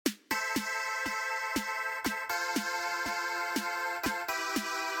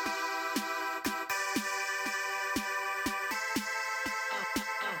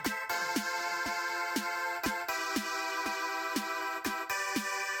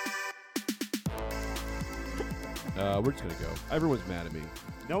We're just gonna go. Everyone's mad at me.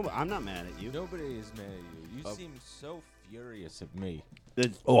 No, I'm not mad at you. Nobody is mad at you. You seem so furious at me.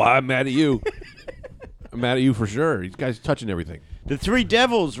 Oh, I'm mad at you. I'm mad at you for sure. These guys touching everything. The Three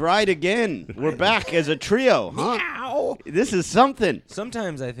Devils ride again. We're back as a trio, huh? Meow. This is something.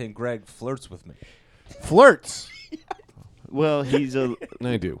 Sometimes I think Greg flirts with me. Flirts. Well, he's a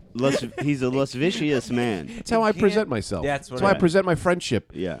I do. he's a lascivious man. That's how I present myself. That's That's what how I I- present my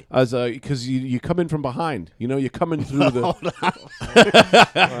friendship. Yeah. As because you come in from behind. You know, you come in through the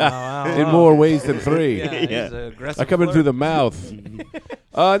in more ways than three. Yeah, he's an aggressive I come in through the mouth.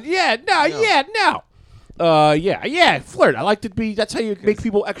 Flirt. I like to be. That's how you make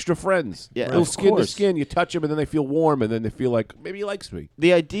people extra friends. Yeah, little of skin to course. skin. You touch them, and then they feel warm, and then they feel like maybe he likes me.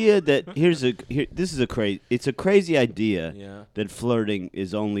 The idea that this is a crazy. It's a crazy idea Yeah. that flirting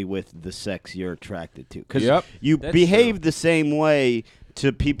is only with the sex you're attracted to. Because Yep. you That's behave true. the same way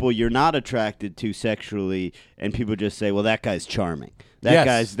to people you're not attracted to sexually, and people just say, "Well, that guy's charming.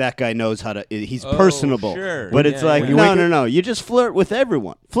 That guy knows how to. He's Oh, personable." sure. But it's Yeah, like, yeah. no. You just flirt with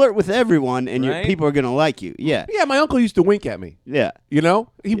everyone. Flirt with everyone, and Right? people are gonna like you. Yeah, Yeah, my uncle used to wink at me. yeah, You know,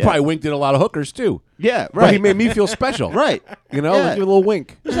 he Yeah. probably winked at a lot of hookers too. yeah. But he Right, made me feel special. right. You know, Yeah. like give a little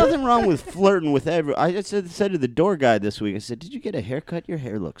wink. There's nothing wrong with flirting with everyone. I just said to the door guy this week, I said, "Did you get a haircut? Your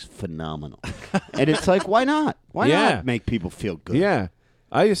hair looks phenomenal." And it's like, why not? Why Yeah. not make people feel good? Yeah,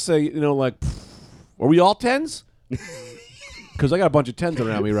 I just say, you know, like, are we all tens? Because I got a bunch of tens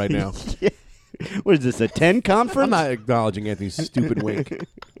around me right now. What is this, a 10 conference? I'm not acknowledging Anthony's stupid wink.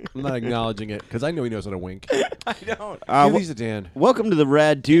 I'm not acknowledging it because I know he knows how to wink. I don't. Give these to Dan. Welcome to the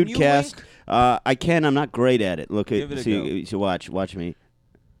Rad Dude you Cast. wink? I can. I'm not great at it. Look Give at it a see. Watch me.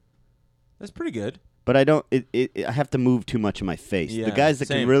 That's pretty good. But I don't. I have to move too much of my face. Yeah, the guys that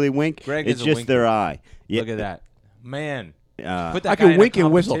same. can really wink, Greg it's is a just winker. their eye. Yeah. Look at that. Man. Uh, Put that I guy can in wink a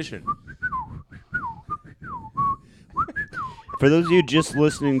and whistle. competition. For those of you just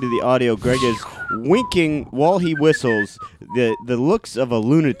listening to the audio, Greg is winking while he whistles. The looks of a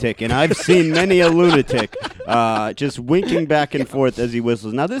lunatic, and I've seen many a lunatic just winking back and forth as he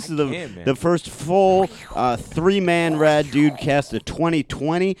whistles. Now this is man. the first full 3-man Rad Dude Cast of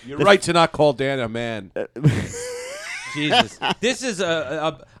 2020. You're right to not call Dan a man. Jesus. This is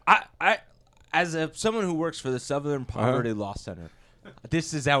I as someone who works for the Southern Poverty Law Center,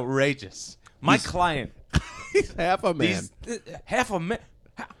 this is outrageous. My client, He's half a man. half a man.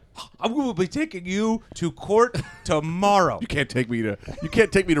 I will be taking you to court tomorrow. You can't take me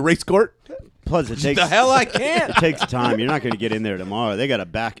to race court. Plus, it takes The hell I can't. It takes time. You're not going to get in there tomorrow. They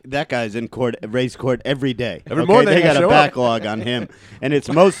got that guy's in court, race court every day. Every morning they they got a show up. backlog on him, and it's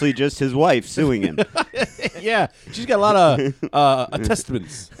mostly just his wife suing him. Yeah, she's got a lot of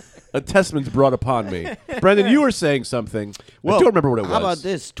attestments brought upon me. Brendan, you were saying something. I don't remember what it was. How about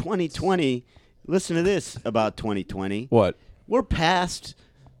this? 2020. Listen to this about 2020. What? We're past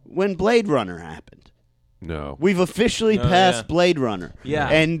when Blade Runner happened. No. We've officially passed yeah. Blade Runner. Yeah.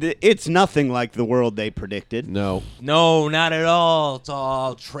 And it's nothing like the world they predicted. No. No, not at all. It's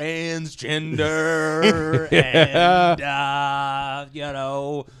all transgender and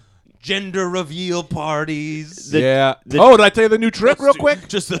gender reveal parties. Yeah. Did I tell you the new trick real quick?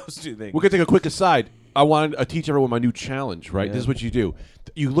 Just those two things. We're going to take a quick aside. I wanted to teach everyone my new challenge, right? Yeah. This is what you do.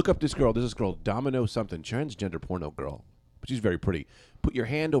 You look up this girl. There's this girl, Domino something, transgender porno girl. But she's very pretty. Put your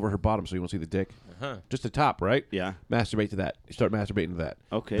hand over her bottom so you won't see the dick. Just the top, right? Yeah. Masturbate to that. You start masturbating to that.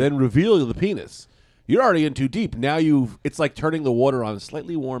 Okay. Then reveal the penis. You're already in too deep. Now it's like turning the water on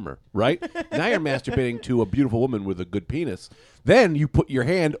slightly warmer, right? Now you're masturbating to a beautiful woman with a good penis. Then you put your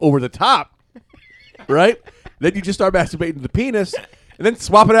hand over the top, right? Then you just start masturbating to the penis, and then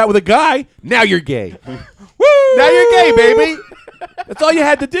swap it out with a guy. Now you're gay. Woo! Now you're gay, baby. That's all you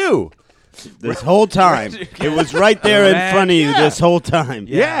had to do. This whole time. It was right there in front of you this whole time.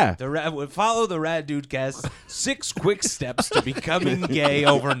 Yeah. Follow the Rad Dude Cast 6 quick steps to becoming gay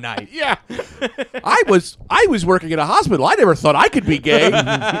overnight. Yeah. I was working at a hospital. I never thought I could be gay.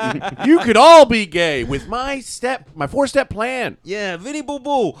 You could all be gay with my 4-step plan. Yeah, Vinny Boo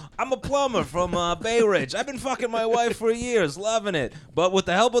Boo. I'm a plumber from Bay Ridge. I've been fucking my wife for years, loving it. But with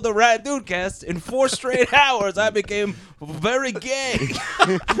the help of the Rad Dude Cast, in 4 straight hours, I became very gay.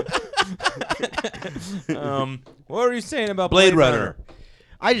 What were you saying about Blade Runner?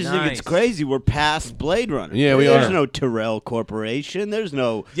 I just think it's Nice. crazy. We're past Blade Runner. Yeah, we There's are. no Tyrell Corporation. There's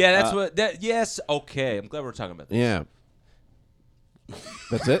no. Yeah, that's what. Yes, okay. I'm glad we're talking about that. Yeah.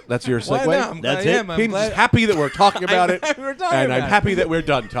 That's it? That's your Why segue? not? I'm That's glad, it? I'm He's glad- happy that we're talking about it. We're talking and I'm about happy it. that we're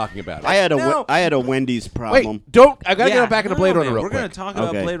done talking about it. I had a No. I had a Wendy's Wait, problem. I gotta get back into Blade Runner man, real We're quick. going to talk about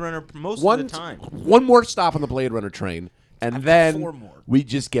Okay. Blade Runner most one, of the time. one more stop on the Blade Runner train, and then 4 more. we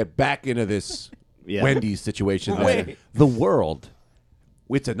just get back into this Yeah. Wendy's situation. Wait. The world.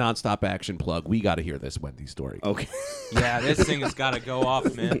 It's a nonstop action plug. We got to hear this Wendy's story. Okay. Yeah, this thing has got to go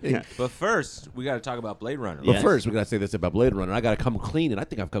off, man. But first, we got to talk about Blade Runner. But Yes. first, we got to say this about Blade Runner. I got to come clean, and I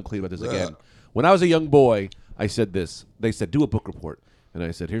think I've come clean about this again. When I was a young boy, I said this. They said, do a book report. And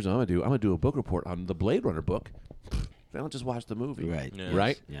I said, here's what I'm going to do. I'm going to do a book report on the Blade Runner book. They don't just watch the movie. Right. Yeah.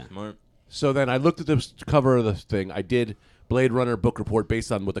 Right? Yeah. Smart. So then I looked at the cover of the thing. I did Blade Runner book report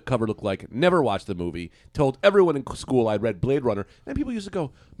based on what the cover looked like. Never watched the movie. Told everyone in school I'd read Blade Runner. And people used to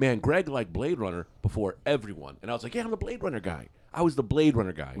go, man, Greg liked Blade Runner before everyone. And I was like, yeah, I'm the Blade Runner guy. I was the Blade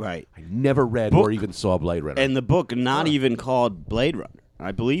Runner guy. Right. I never read Book- or even saw Blade Runner. And the book not even called Blade Runner.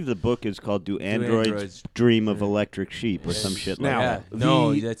 I believe the book is called "Do Androids, Androids Dream of Electric Sheep" or some shit like Now, Yeah. that.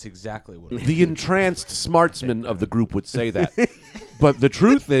 No, the- that's exactly what it is. the entranced smartsman of the group would say that. But the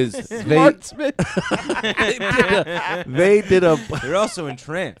truth is, they did a They're also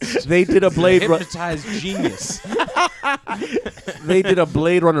entranced. they did a Blade Runner. Hypnotized genius. They did a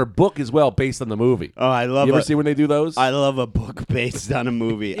Blade Runner book as well based on the movie. Oh, I love You ever it. see when they do those? I love a book based on a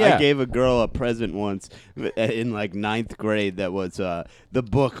movie. Yeah. I gave a girl a present once in like 9th grade that was the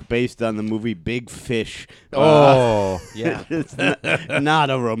book based on the movie Big Fish. Yeah. It's not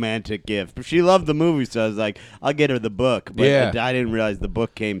a romantic gift. But she loved the movie, so I was like, I'll get her the book. But Yeah. I didn't realize the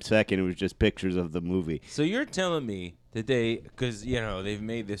book came second. It was just pictures of the movie. So you're telling me that because they've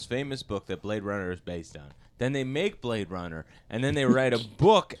made this famous book that Blade Runner is based on. Then they make Blade Runner, and then they write a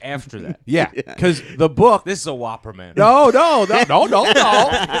book after that. Yeah, because the book. This is a whopper, man. No. No.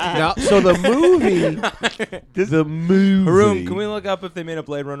 So the movie. Haroon, can we look up if they made a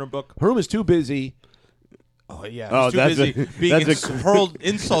Blade Runner book? Haroon is too busy. Oh yeah, Oh, he's too that's busy a- being that's a- hurled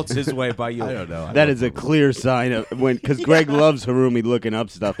insults his way by you. I don't know. That is a clear sign of because Greg loves Harumi looking up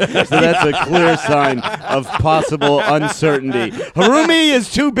stuff. So that's a clear sign of possible uncertainty. Harumi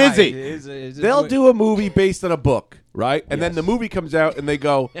is too busy. They'll do a movie based on a book, right? And then the movie comes out, and they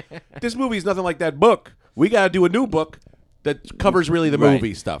go, "This movie's nothing like that book. We got to do a new book that covers really the Right.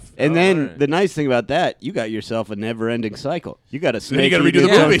 movie stuff." And then right. the nice thing about that, you got yourself a never-ending cycle. You got a snake. you gotta eating redo the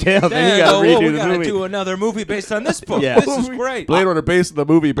its own movie. tail, then you Yeah, got to we redo the gotta movie. do another movie based on this book. Yeah. This is great. Blade Runner based on the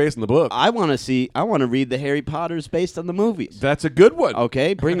movie based on the book. I want to read the Harry Potters based on the movies. That's a good one.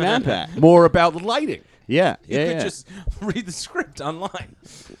 Okay, bring that back. More about the lighting. Yeah, You yeah, could yeah. just read the script online.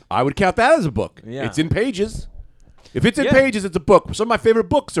 I would count that as a book. Yeah. It's in pages. If it's in Yeah. pages, it's a book. Some of my favorite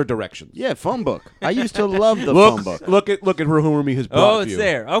books are directions. Yeah, phone book. I used to love the phone book. Look at Rahumi has brought Oh, it's you.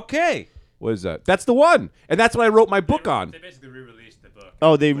 there. Okay. What is that? That's the one, and that's what I wrote my book on. They basically re-released the book.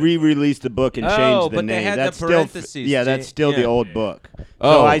 Oh, they re-released the book and Oh, changed the but they name. had the That's parentheses. still, yeah, that's still the Yeah. old book.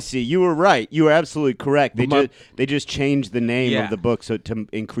 Oh. So I see. You were right. You were absolutely correct. They But my- they just changed the name Yeah. of the book so to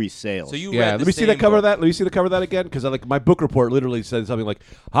increase sales. So you Yeah, read let me see the same cover of book. that. Let me see the cover of that again, because like my book report literally says something like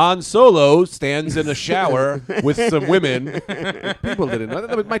Han Solo stands in a shower with some women. People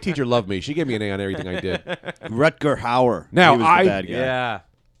didn't. My teacher loved me. She gave me an A on everything I did. Rutger Hauer. Now, he was I- the bad guy. Yeah.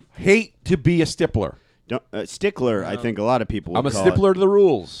 Hate to be a stippler. Stickler. I think a lot of people. Would I'm a call stippler to the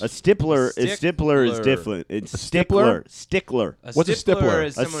rules. It. A stippler is Stickler. different. It's stickler? Stickler. What's a stippler?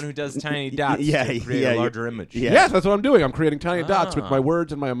 Is A someone s- who does tiny dots yeah, to create yeah, a larger image. yeah. Yes, that's what I'm doing. I'm creating tiny dots with Ah. my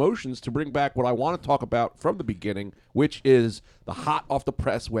words and my emotions to bring back what I want to talk about from the beginning, which is the hot off the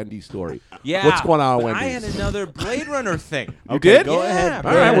press Wendy story. Yeah. What's going on, but Wendy? I had another Blade Runner thing. You Okay, did? go Yeah, ahead.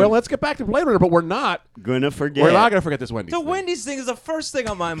 All go right, ahead. well, let's get back to Blade Runner, but we're not. Gonna forget. We're not going to forget this Wendy The thing. Wendy's thing is the first thing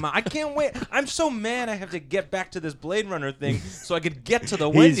on my mind. I can't wait. I'm so mad I have to get back to this Blade Runner thing so I could get to the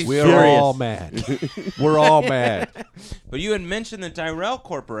Wendy's. We're furious. all mad. We're all mad. But you had mentioned the Tyrell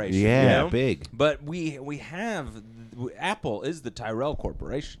Corporation. Yeah, you know? big. But we have Apple is the Tyrell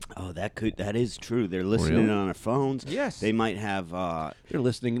Corporation. Oh, that is true. They're listening Really? on their phones. Yes. They might have. They're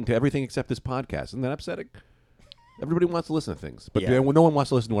listening to everything except this podcast. Isn't that upsetting? Everybody wants to listen to things, but Yeah. no one wants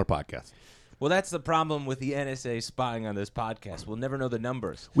to listen to our podcast. Well, that's the problem with the NSA spying on this podcast. We'll never know the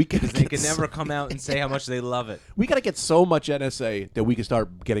numbers. We can 'Cause they can never come out and say how much they love it. We got to get so much NSA that we can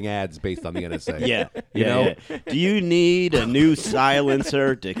start getting ads based on the NSA. Yeah, You know? yeah. Do you need a new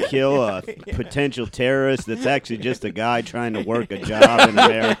silencer to kill a potential terrorist that's actually just a guy trying to work a job in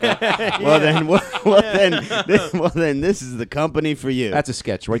America? Well, then this is the company for you. That's a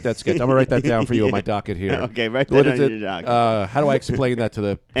sketch. Write that sketch. I'm gonna write that down for you on my docket here. Okay, write What that is on it? your docket. How do I explain that to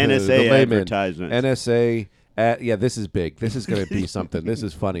the NSA the layman? advertisements. NSA. Yeah, this is big. This is going to be something. This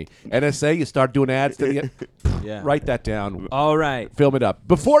is funny. NSA, you start doing ads to the. Yeah. Write that down. All right. Film it up.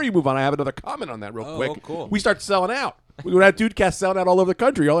 Before you move on, I have another comment on that real Oh, quick. cool. We start selling out. We would have Dudecast selling out all over the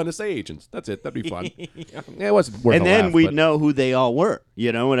country, all NSA agents. That's it. That'd be fun. Yeah, it wasn't worth And a then laugh, we'd but- know who they all were.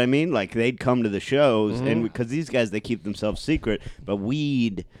 You know what I mean? Like they'd come to the shows, Mm-hmm. and because these guys they keep themselves secret, but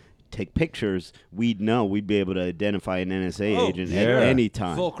we'd take pictures, we'd be able to identify an NSA Oh, agent sure. at any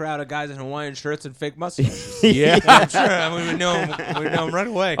time. Full crowd of guys in Hawaiian shirts and fake mustaches. Yeah. I'm sure we would know him right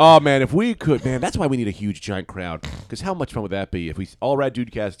away. Oh man, if we could, man, that's why we need a huge giant crowd. Because how much fun would that be if we all Rad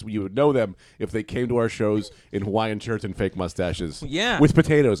Dudecast? You would know them if they came to our shows in Hawaiian shirts and fake mustaches. Yeah. with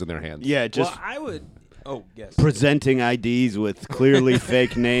potatoes in their hands. Yeah, just well, I would. Oh yes. presenting IDs with clearly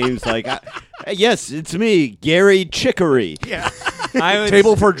fake names. Like, yes, it's me, Gary Chicory. Yeah. I would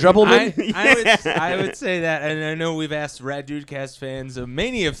Table for Jubbleman. I would say that, and I know we've asked Rad Dudecast fans of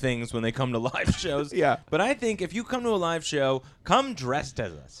many of things when they come to live shows. Yeah. But I think if you come to a live show, come dressed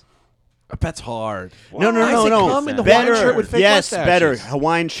as us. That's hard. No, I say come in the better. Hawaiian shirt with fake yes, mustaches. better.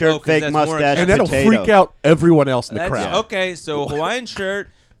 Hawaiian shirt, 'cause fake that's more mustache, And that'll potato. freak out everyone else in the That's crowd. okay. So Hawaiian shirt,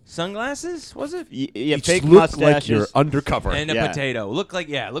 sunglasses, was it? Yeah, You fake just look like you're mustaches. undercover. And a Yeah. potato. Look like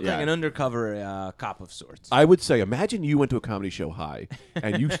Yeah. like an undercover cop of sorts. I would say, imagine you went to a comedy show high,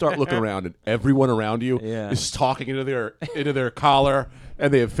 and you start looking around, and everyone around you Yeah. is talking into their collar,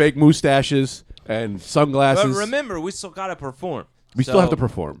 and they have fake mustaches and sunglasses. But remember, we still gotta perform. We still have to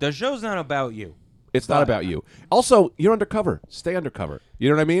perform. The show's not about you. It's not about you. Also, you're undercover. Stay undercover. You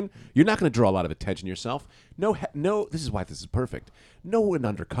know what I mean? You're not going to draw a lot of attention yourself. No. This is why this is perfect. No one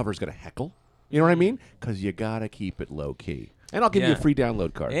undercover is going to heckle. You know what I mean? Because you got to keep it low key. And I'll give you a Yeah. free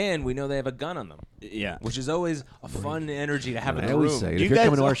download card. And we know they have a gun on them, Yeah. which is always a fun energy to have in I the always room. say, Do if you you're coming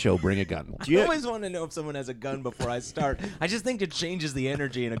guys- to our show, bring a gun. Do you- I always want to know if someone has a gun before I start. I just think it changes the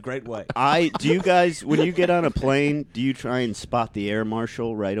energy in a great way. Do you guys, when you get on a plane, do you try and spot the air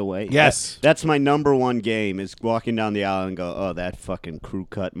marshal right away? Yes. That's my number one game, is walking down the aisle and go, oh, that fucking crew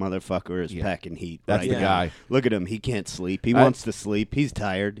cut motherfucker is packing heat. That's right the now. guy. Look at him. He can't sleep. He wants to sleep. He's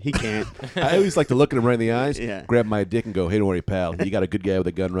tired. He can't. I always like to look at him right in the eyes, Yeah. grab my dick, and go, "Hey, don't worry, pal. You got a good guy with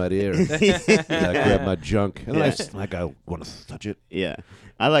a gun right here." Grab my junk, and then I want to touch it. Yeah.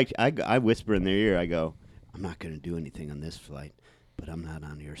 I whisper in their ear, I go, I'm not going to do anything on this flight, but I'm not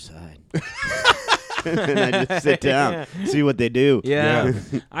on your side. And I just sit down, see what they do. Yeah.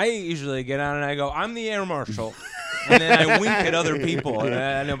 I usually get on and I go, I'm the air marshal. And then I wink at other people. And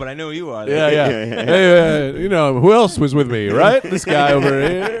I know, but I know you are. Yeah. Hey, you know who else was with me, right? This guy over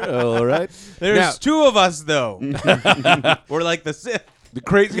here. All right. There's Now, two of us, though. We're like the Sith. the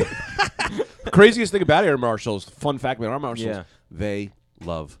craziest thing about air marshals, fun fact about air marshals, Yeah. they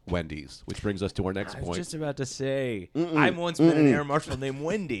love Wendy's, which brings us to our next I was point. just about to say, I've once been an air marshal named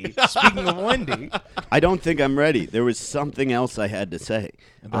Wendy. Speaking of Wendy. I don't think I'm ready. There was something else I had to say.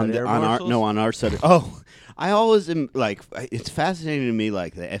 About air on marshals? our side. Oh, I always am, like, it's fascinating to me,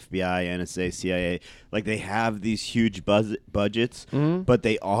 like, the FBI, NSA, CIA, like, they have these huge budgets, but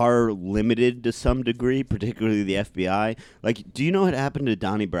they are limited to some degree, particularly the FBI. Like, do you know what happened to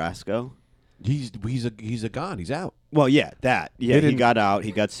Donnie Brasco? He's a gone. He's out. Well, yeah, that. Yeah, They he didn't- got out.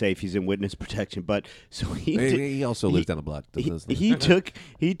 He got safe. He's in witness protection. But so He also lives down the block. doesn't he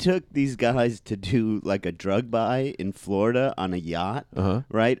took these guys to do like a drug buy in Florida on a yacht,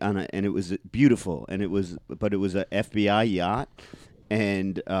 right? And it was beautiful, but it was a FBI yacht,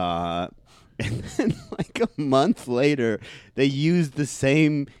 and then like a month later, they used the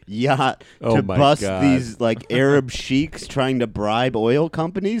same yacht Oh to my bust God. these like Arab sheiks trying to bribe oil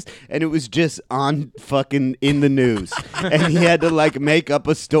companies, and it was just on fucking in the news. And he had to like make up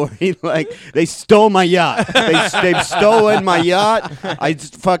a story like they stole my yacht. They've stolen my yacht. I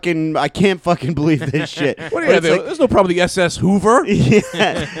can't fucking believe this shit. What do But you have it's there? like- There's no problem with the SS Hoover. yeah,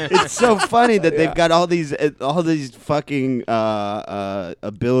 it's so funny that they've got all these fucking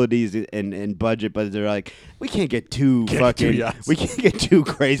abilities and budget, but they're like, we can't get too yachts. we can't get too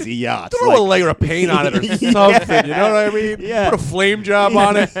crazy yachts. Throw Like- a layer of paint on it or Yeah. something. You know what I mean? Yeah. Put a flame job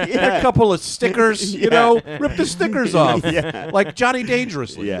on it. Put Yeah. a couple of stickers. You Yeah. know, rip the stickers off. Yeah. Like Johnny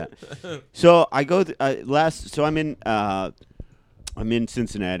Dangerously. Yeah. So I go So I'm in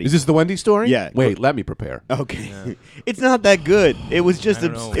Cincinnati. Is this the Wendy story? Yeah. Wait, let me prepare. Okay, it's not that good. It was just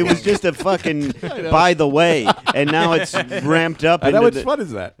don't know. it was just a fucking by the way, and now it's ramped up. I know into what's the- fun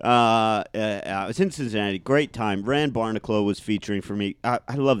is that? I was in Cincinnati. Great time. Rand Barnacle was featuring for me. I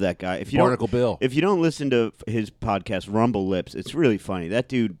love that guy. If you Barnacle don't, Bill. If you don't listen to his podcast, Rumble Lips, it's really funny. That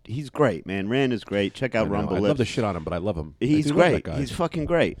dude, he's great, man. Rand is great. Check out I know. Rumble I'd Lips. love to shit on him, but I love him. I He's do love that great. guy. He's fucking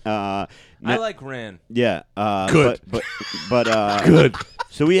great. I like Ran. Yeah. Good. But Good.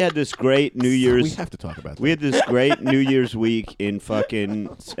 So we had this great New Year's. We have to talk about that. We had this great New Year's week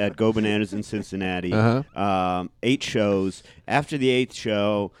at Go Bananas in Cincinnati. 8 shows. After the 8th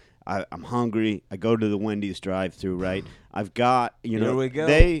show, I'm hungry. I go to the Wendy's drive-thru. Right. I've got Here we go.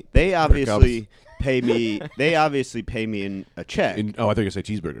 They obviously pay me. They obviously pay me in a check. I thought you were going to say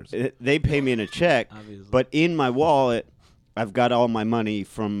cheeseburgers. They pay me in a check. Obviously. But in my wallet, I've got all my money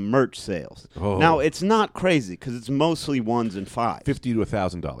from merch sales. Oh. Now it's not crazy because it's mostly ones and fives. $50 to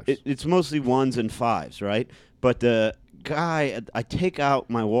 $1,000. It's mostly ones and fives, right? But the guy, I take out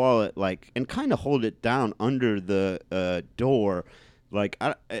my wallet and kind of hold it down under the door. Like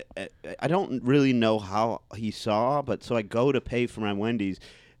I don't really know how he saw, but so I go to pay for my Wendy's.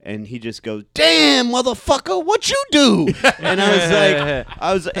 And he just goes, "Damn, motherfucker, what you do?" And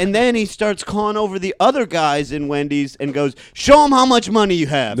I was, and then he starts calling over the other guys in Wendy's and goes, "Show them how much money you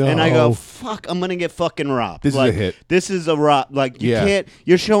have." No. And I go, "Fuck, I'm gonna get fucking robbed." This is a hit. This is a rob. Like you Yeah. can't.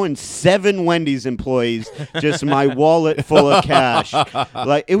 You're showing 7 Wendy's employees just my wallet full of cash.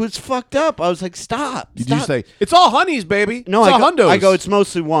 Like it was fucked up. I was like, "Stop." Did stop. you say, it's all honeys, baby? No, it's all hundos. I go, it's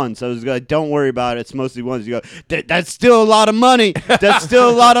mostly ones. I was like, don't worry about it. It's mostly ones. You go, that's still a lot of money. That's still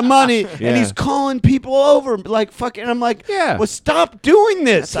a lot of money. Yeah. And he's calling people over like fucking. I'm like, Yeah. well, stop doing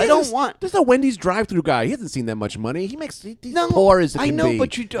this. I don't want. There's a Wendy's drive-through guy. He hasn't seen that much money. He's No, poor as it I can know, be.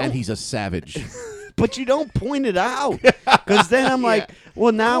 but you don't- And he's a savage. But you don't point it out. Because then I'm like,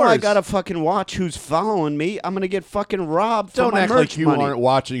 well, now I course. got to fucking watch who's following me. I'm going to get fucking robbed for Don't my act merch like you money. aren't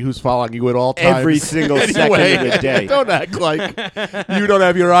watching who's following you at all times. Every single Anyway, second of the day. Don't act like you don't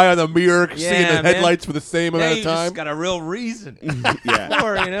have your eye on the mirror, seeing Yeah, the man. headlights for the same Now amount you of time. just got a real reason. Yeah.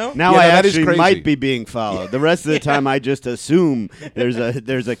 Or, you know? Now Yeah, I that is actually crazy. might be being followed. The rest of the time, I just assume there's a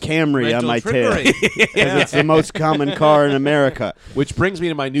Camry Rental on my trickery. tail. 'Cause it's the most common car in America. Which brings me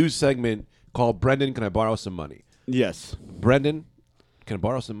to my news segment called Brendan, Can I Borrow Some Money? Yes. Brendan, can I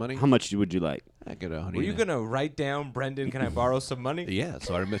borrow some money? How much would you like? I get a honey. Were you going to write down, Brendan, can I borrow some money? Yeah,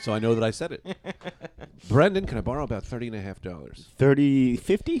 so I know that I said it. Brendan, can I borrow about $30.50? 30,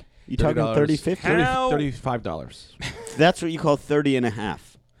 50? You talking 30, 50? How- $35. That's what you call 30 and a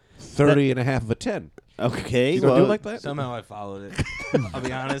half. 30 and a half of a 10. Okay. You don't do it like that? Somehow I followed it. I'll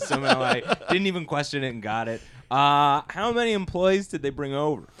be honest. Somehow I didn't even question it and got it. How many employees did they bring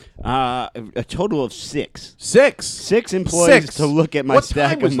over? A total of 6. 6. 6 employees 6. to look at my What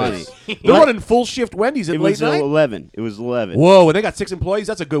stack time was of money. this? They're running full shift Wendy's at It late was night? 11. It was 11. Whoa, and they got 6 employees?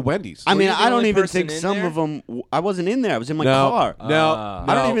 That's a good Wendy's. I mean, you the I don't only even person think in some there? of them. I wasn't in there. I was in my no, car. no,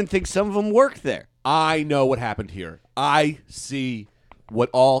 I don't no. even think some of them work there. I know what happened here. I see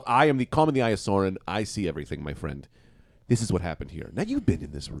I am the calm the eye of Soren. I see everything, my friend. This is what happened here. Now, you've been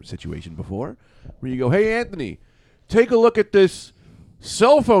in this situation before where you go, hey, Anthony, take a look at this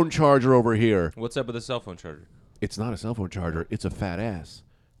cell phone charger over here. What's up with the cell phone charger? It's not a cell phone charger. It's a fat ass.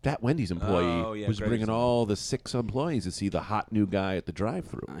 That Wendy's employee Oh, yeah, was Greg bringing said. all the 6 employees to see the hot new guy at the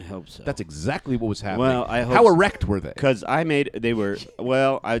drive-thru. I hope so. That's exactly what was happening. Well, I hope How so. erect were they? Because they were,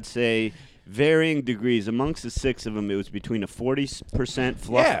 well, I'd say varying degrees. Amongst the 6 of them, it was between a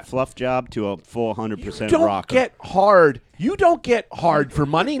 40% fluff job to a full 100% Don't rocker. get hard. You don't get hard for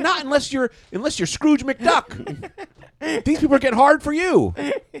money, not unless you're Scrooge McDuck. These people get hard for you.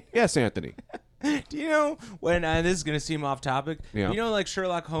 Yes, Anthony. Do you know when this is gonna seem off topic? Yeah. You know, like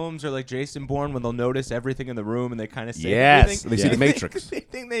Sherlock Holmes or like Jason Bourne, when they'll notice everything in the room and they kind of say Yes, everything. they see the Matrix. They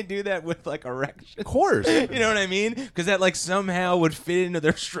think they do that with like erections. Of course. You know what I mean? Because that like somehow would fit into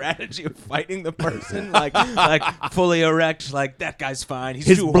their strategy of fighting the person, like fully erect. Like that guy's fine. He's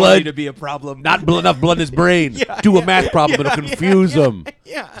His too blood- horny to be a problem. Not enough blood in his brain. Do a math problem. It'll confuse him.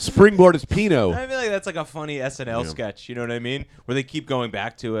 Yeah. Springboard is Pinot. I feel like that's like a funny SNL sketch. You know what I mean? Where they keep going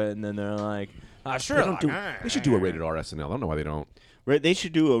back to it and then they're like, sure. They should do a rated R SNL. I don't know why they don't. Right, they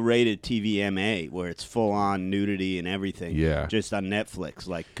should do a rated TVMA where it's full on nudity and everything. Yeah. Just on Netflix,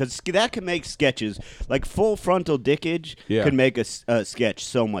 because that could make sketches like Full Frontal Dickage Yeah. could make a sketch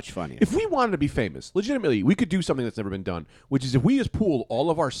so much funnier. If we wanted to be famous, legitimately, we could do something that's never been done, which is if we just pooled all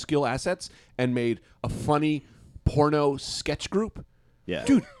of our skill assets and made a funny porno sketch group. Yeah.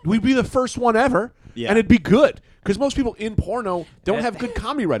 Dude, we'd be the first one ever, Yeah. and it'd be good. Because most people in porno don't have good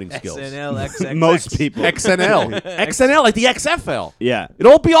comedy writing skills. SNL XXX. Most people. XNL. XNL, like the XFL. Yeah.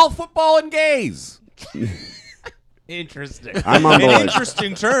 It'll be all football and gays. Interesting. I'm on An board.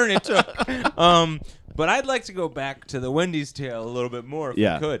 interesting turn it took. But I'd like to go back to the Wendy's tale a little bit more if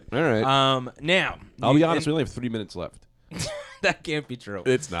Yeah. we could. All right. Now, I'll be honest, we only have 3 minutes left. that can't be true.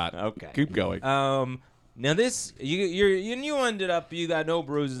 It's not. Okay. Keep going. Now this you ended up you got no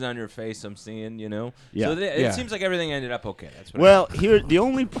bruises on your face. I'm seeing, you know. Yeah. So it Yeah. seems like everything ended up okay. That's what. Well, here the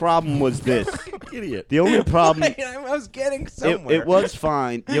only problem was this. Idiot. The only problem I was getting somewhere. it was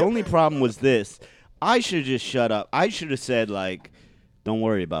fine. The only problem was this. I should have just shut up. I should have said like, "Don't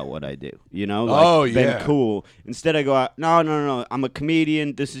worry about what I do." You know, like, Oh, been yeah. cool. Instead, I go out. No. I'm a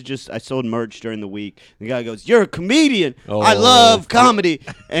comedian. This is just I sold merch during the week. The guy goes, "You're a comedian. I Oh. love comedy."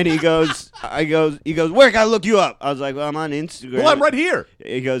 And he goes, "Where can I look you up?" I was like, "Well, I'm on Instagram." Well, I'm right here.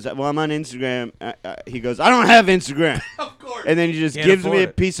 He goes, "Well, I'm on Instagram." He goes, "I don't have Instagram." and then he just Can't gives me afford a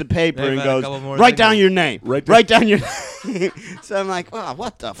it. piece of paper They've and had a goes, couple more write down things. your name. Write down your name. So I'm like, wow,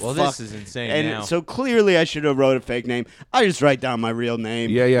 what the Well, fuck? this is insane And now. so clearly I should have wrote a fake name. I just write down my real name.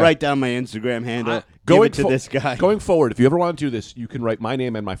 Yeah, yeah. Write down my Instagram handle. Give Going it to this guy. Going forward, if you ever want to do this, you can write my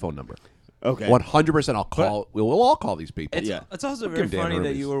name and my phone number. Okay. 100%. I'll call. We'll all call these people. It's, Yeah. it's also I'll very give Dan funny that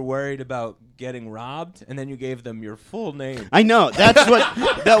Hermes. you were worried about getting robbed, and then you gave them your full name. I know. That's what.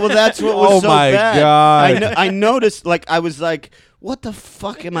 That's what was Oh so my bad. God. I noticed. Like I was like, what the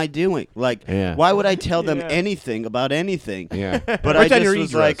fuck am I doing? Like, Yeah. why would I tell them Yeah. anything about anything? Yeah. But Write I down just your was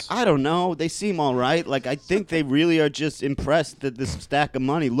address. like, I don't know. They seem all right. Like I think they really are just impressed that this stack of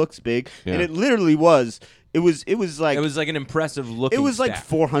money looks big, and Yeah. it literally was. It was like. It was like an impressive looking. It was like stack.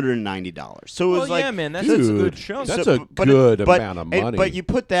 $490. So it Well, was like, yeah, man, that's Dude, a good chunk. that's so- a but good but- amount of and- money. But you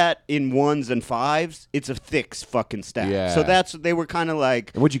put that in ones and fives, it's a thick fucking stack. Yeah. So that's they were kind of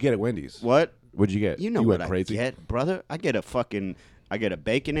like, And what'd you get at Wendy's? what? What'd you get? You know you what went I crazy. get, brother? I get a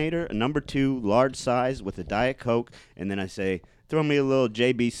Baconator, a number 2 large size with a Diet Coke, and then I say, throw me a little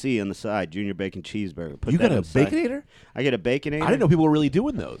JBC on the side, Junior Bacon Cheeseburger. Put You that got a on the side. Baconator? I get a Baconator. I didn't know people were really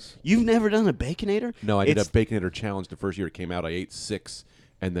doing those. You've never done a Baconator? No, I did a It's- Baconator challenge the first year it came out. I ate 6,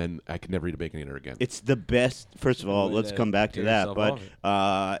 and then I could never eat a Baconator again. It's the best. First of all, Way let's to come back to get that. yourself But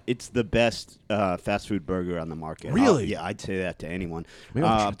off it. it's the best fast food burger on the market. Really? Yeah, I'd say that to anyone. Maybe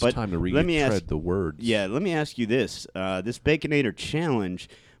it's but time to let me retread ask, the words. Yeah, let me ask you this: this Baconator challenge.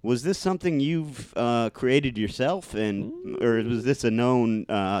 Was this something you've created yourself, or was this a known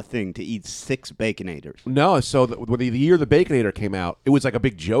thing to eat 6 Baconators? No, so when the year the Baconator came out, it was like a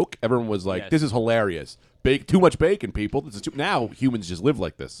big joke. Everyone was like, Yes. "This is hilarious! Too much bacon, people." This is now humans just live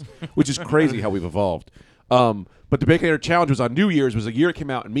like this, which is crazy how we've evolved. But the Baconator challenge was on New Year's. Was a year it came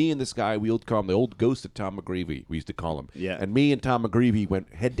out, and me and this guy, we would call him the old ghost of Tom McGreevy. We used to call him. Yeah. And me and Tom McGreevy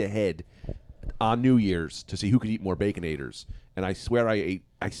went head to head on New Year's to see who could eat more Baconators. And I swear I ate.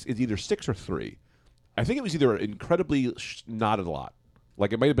 It's either 6 or 3. I think it was either incredibly not a lot.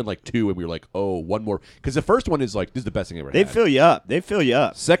 Like it might have been like 2, and we were like, "Oh, one more." Because the first one is like, "This is the best thing I ever They had." fill you up. They fill you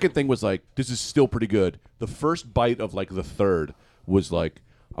up. Second thing was like, "This is still pretty good." The first bite of like the third was like,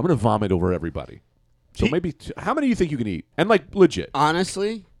 "I'm gonna vomit over everybody." So maybe how many do you think you can eat? And like legit.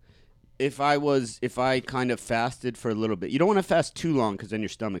 Honestly, if I kind of fasted for a little bit, you don't want to fast too long because then your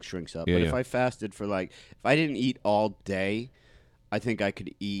stomach shrinks up. Yeah, but yeah. if I fasted for if I didn't eat all day, I think I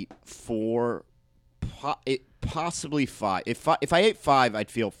could eat 4, possibly 5. If I ate 5,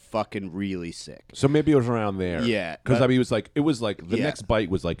 I'd feel fucking really sick. So maybe it was around there. Yeah, Because but- I mean, it was like the Yeah. next bite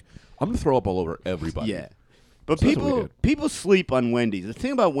was like, "I'm gonna throw up all over everybody." Yeah. But So that's what we did. people sleep on Wendy's. The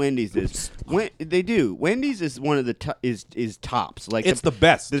thing about Wendy's is they do. Wendy's is one of the is tops. Like It's the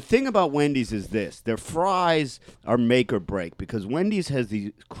best. The thing about Wendy's is this: their fries are make or break because Wendy's has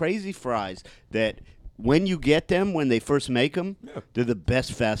these crazy fries that when you get them when they first make them, they're the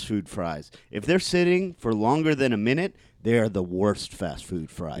best fast food fries. If they're sitting for longer than a minute, they are the worst fast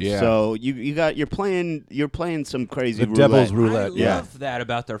food fries. Yeah. So you're playing some crazy The devil's roulette. roulette. I Yeah. love that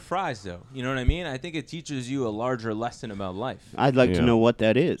about their fries, though. You know what I mean? I think it teaches you a larger lesson about life. I'd like Yeah. to know what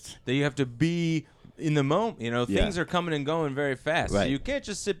that is. That you have to be in the moment. You know, Yeah. things are coming and going very fast. Right. So you can't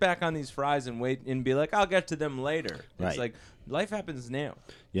just sit back on these fries and wait and be like, I'll get to them later. Right. It's like life happens now.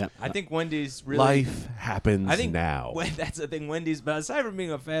 Yeah. I think Wendy's really. Life happens I think now. That's the thing. Wendy's, but aside from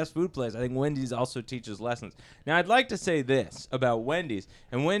being a fast food place, I think Wendy's also teaches lessons. Now, I'd like to say this about Wendy's,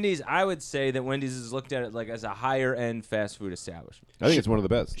 and Wendy's, I would say that Wendy's is looked at it like as a higher end fast food establishment. I think it's one of the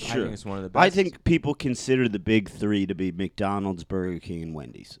best. I think it's one of the best. I think people consider the big 3 to be McDonald's, Burger King, and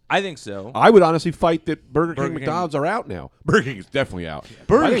Wendy's. I think so. I would honestly fight that Burger King, Burger King. McDonald's are out now. Burger King is definitely out. I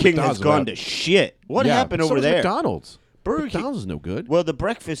Burger think King McDonald's has is gone out. to shit. What Yeah, happened but so over does there? McDonald's. Burger King. McDonald's is no good. Well, the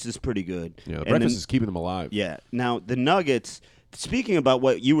breakfast is pretty good. Yeah, the And breakfast then- is keeping them alive. Yeah. Now the nuggets. Speaking about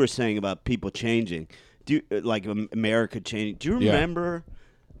what you were saying about people changing, like America changing. Do you Yeah. remember,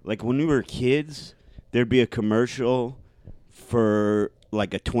 like when we were kids, there'd be a commercial for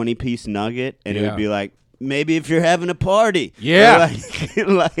like a 20-piece nugget, and it Yeah. would be like, maybe if you're having a party. Yeah. Or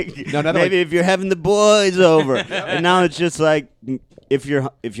like No, now they're maybe like- if you're having the boys over. And now it's just like, if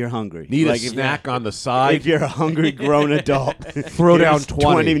you're hungry. Need like a snack on the side. If you're a hungry grown adult, Throw down here's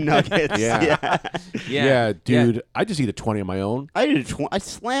 20 nuggets. Yeah. Yeah. dude. I just eat a 20 on my own. I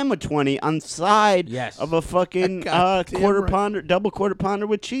slam a 20 on the side Yes. of a fucking Goddamn quarter right. pounder, double quarter pounder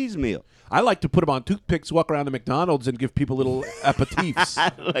with cheese meal. I like to put them on toothpicks, walk around to McDonald's, and give people little aperitifs.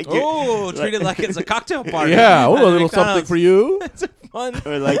 Like Oh, treat it like it's a cocktail party. Yeah, oh, a At little something McDonald's. for you. It's fun.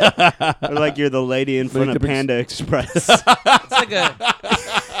 or like you're the lady in front of the big- Panda Express. It's like a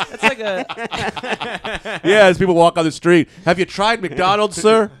That's like a. Yeah, as people walk on the street, have you tried McDonald's,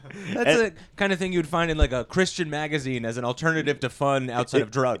 sir? That's the kind of thing you'd find in like a Christian magazine as an alternative to fun outside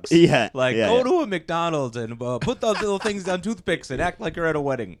of drugs. Yeah, Like, yeah, go yeah. to a McDonald's and put those little things on toothpicks and act like you're at a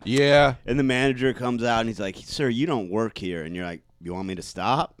wedding. Yeah. And the manager comes out and he's like, "Sir, you don't work here." And you're like, "You want me to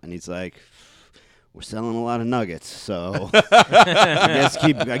stop?" And he's like, "We're selling a lot of nuggets, so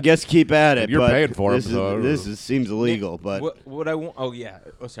I guess keep at it." You're but paying for 'em, this so- seems illegal, but What I want? Oh yeah.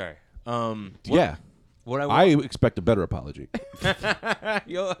 Oh sorry. Yeah. What I I want? expect a better apology.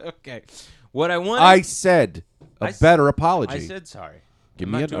 Okay. What I want? I said a I s- better apology. I said sorry. Give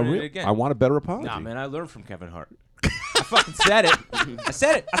I'm me not a doing it real. again. I want a better apology. Nah, man, I learned from Kevin Hart. I fucking said it. I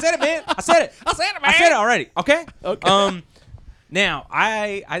said it. I said it, man. I said it. I said it, man. I said it already. Okay. Okay. Now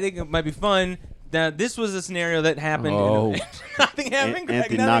I think it might be fun. Now this was a scenario that happened. Oh. Nothing happened. Greg.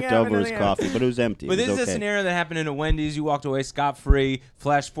 Anthony Nothing knocked happened, over his nothing happened. coffee, but it was empty. But it this was is okay. a scenario that happened in a Wendy's. You walked away scot-free,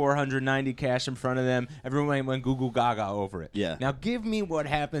 flashed 490 cash in front of them. Everyone went Google Gaga over it. Yeah. Now give me what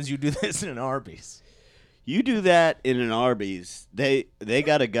happens. You do this in an Arby's. You do that in an Arby's, they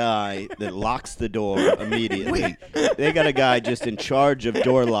got a guy that locks the door immediately. They got a guy just in charge of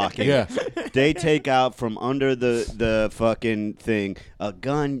door locking. Yeah. They take out from under the fucking thing a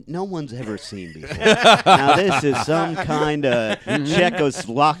gun no one's ever seen before. Now this is some kind of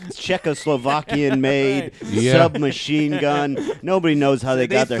Czechoslovakian made Yeah. submachine gun. Nobody knows how they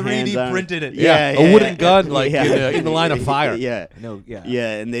got their 3D hands on it. printed it. Yeah, a wooden gun, like, in the line of fire. Yeah. No, yeah.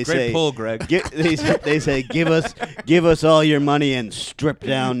 Yeah, and they Great say, pull, Greg. they say, give us all your money and strip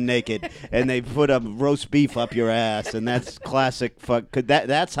down naked, and they put a roast beef up your ass, and that's classic.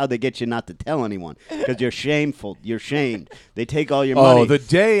 That's how they get you not to tell anyone because you're shameful. You're shamed. They take all your money. Oh, the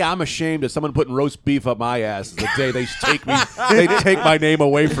day I'm ashamed of someone putting roast beef up my ass is the day they take me. They take my name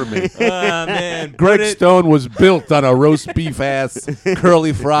away from me. Man, Greg put it- Stone was built on a roast beef ass,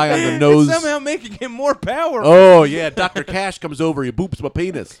 curly fry on the nose. somehow making him more powerful. Oh yeah, Dr. Cash comes over, he boops my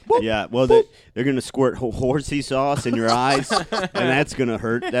penis. Boop. yeah. Well, they're gonna squirt horsey sauce in your eyes, and that's gonna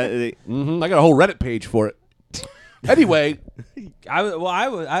hurt. I got a whole Reddit page for it. Anyway, I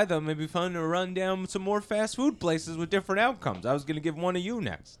thought it'd be fun to run down some more fast food places with different outcomes. I was going to give one of you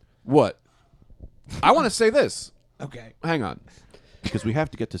next. what? I want to say this. Okay. Hang on, because we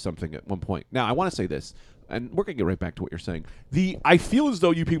have to get to something at one point. Now, I want to say this, and we're gonna get right back to what you're saying. I feel as though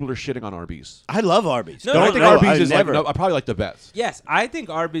you people are shitting on Arby's. I love Arby's. No, I no, think no, Arby's I is never. probably like the best. Yes, I think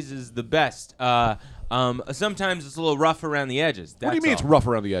Arby's is the best. Sometimes it's a little rough around the edges. What do you mean That's it's all. rough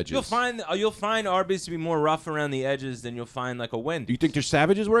around the edges? You'll find Arby's to be more rough around the edges than you'll find like a Do Wendy's. you think there's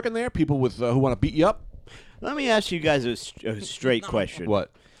savages working there? People with who want to beat you up? Let me ask you guys a straight question.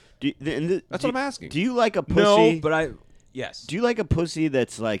 What? That's what I'm asking. Do you like a pussy? No, but yes. Do you like a pussy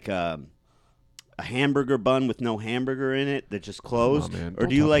that's like a hamburger bun with no hamburger in it that just closed, man. or Don't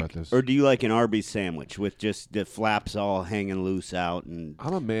do you talk like, about this. or do you like an Arby's sandwich with just the flaps all hanging loose out and?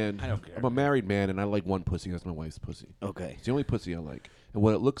 I'm a man. I don't care. I'm a married man, and I like one pussy. That's my wife's pussy. Okay. It's the only pussy I like. And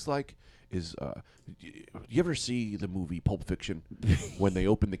what it looks like is, you ever see the movie Pulp Fiction when they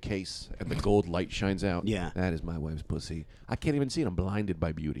open the case and the gold light shines out? Yeah. That is my wife's pussy. I can't even see it. I'm blinded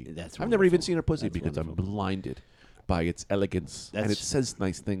by beauty. That's I've never even wonderful. seen her pussy That's because I'm wonderful. blinded by its elegance. And it That's- says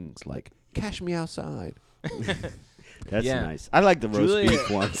nice things like, cash me outside. That's Yeah. nice. I like the roast Julia- beef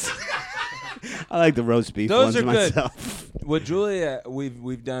ones. I like the roast beef Those ones are good. myself. What Julia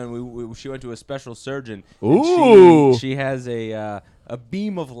we've done. She went to a special surgeon. Ooh. And she has a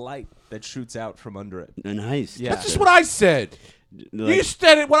beam of light that shoots out from under it. Nice. Yeah. That's just what I said. you Like,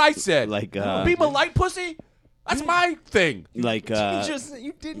 said it. What I said. like, beam a light pussy. That's my thing. like,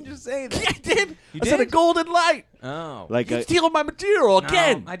 You didn't just say that. I did. You I said a did? golden light. Oh. like You're a, stealing my material No,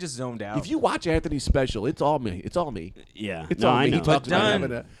 again. I just zoned out. If you watch Anthony's special, it's all me. It's all me. yeah. It's no, all I me. know. He talks about done-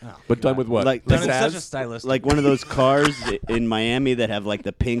 having a. Oh, But done God. with what? Like- Done in Pizzazz? such a stylist. Like one of those cars in Miami that have like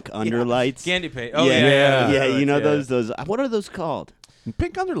the pink underlights. Candy paint. Oh Yeah. yeah. You know yeah. those. What are those called?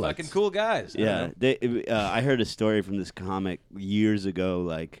 Pink underlights. Fucking cool guys. Yeah, I heard a story from this comic years ago,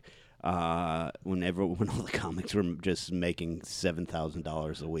 like when all the comics were just making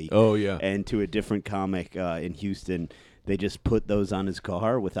 $7,000 a week. Oh yeah. And to a different comic in Houston, they just put those on his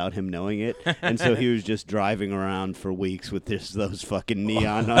car without him knowing it, and so he was just driving around for weeks with those fucking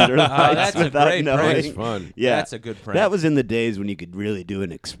neon underlights that's a without great knowing. prank. That's fun. Yeah, That's a good prank. That was in the days when you could really do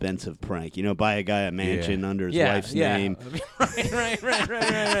an expensive prank. You know, buy a guy a mansion under his wife's name. right.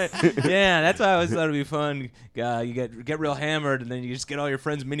 Yeah, that's why I always thought it'd be fun. You get real hammered, and then you just get all your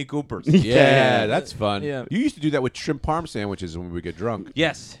friends Mini Coopers. Yeah, that's fun. Yeah. You used to do that with shrimp parm sandwiches when we would get drunk.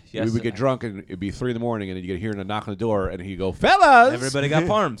 Yes. Yes, we would I- get drunk, and it'd be 3 in the morning, and you get hearing a knock on the door, and he'd go, "Fellas, Everybody got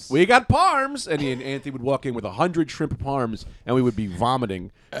parms. we got parms," and Anthony would walk in with 100 shrimp parms, and we would be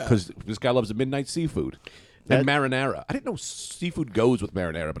vomiting because this guy loves the midnight seafood. And marinara. I didn't know seafood goes with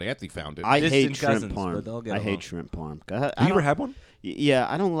marinara, but Anthony found it. I Distant hate shrimp cousins, parm. but they'll get I along. hate shrimp parm. Have you ever had one? Yeah,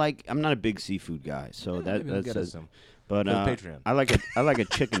 I don't like. I'm not a big seafood guy, so maybe we'll that's get us some. But For the Patreon. I like a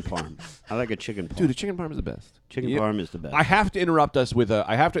chicken parm. I like a chicken parm. Dude, the chicken parm is the best. chicken Yeah. parm is the best. I have to interrupt us with a.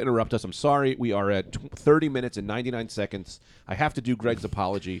 I have to interrupt us. I'm sorry. We are at 30 minutes and 99 seconds. I have to do Greg's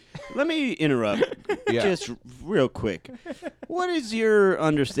apology. Let me interrupt Yeah. just real quick. What is your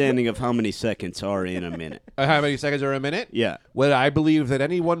understanding of how many seconds are in a minute? How many seconds are a minute? Yeah. Well, I believe that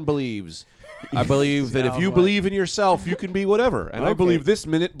anyone believes. I believe that if you believe in yourself, you can be whatever. And I Okay. believe this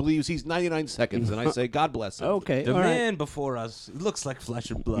minute believes he's 99 seconds. And I say, God bless him. Okay. The all right. man before us looks like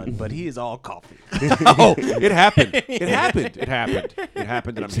flesh and blood, but he is all coffee. Oh, it happened. It happened. It happened. It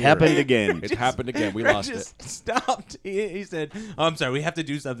happened. And It's I'm here. happened again. It happened again. We Greg lost it. just stopped. He said, oh, I'm sorry, we have to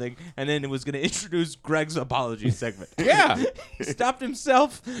do something. And then it was going to introduce Greg's apology segment. Yeah. He stopped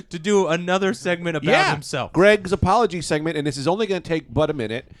himself to do another segment about himself. Greg's apology segment, and this is only going to take but a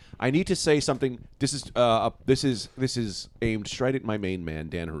minute. I need to say something. This is aimed straight at my main man,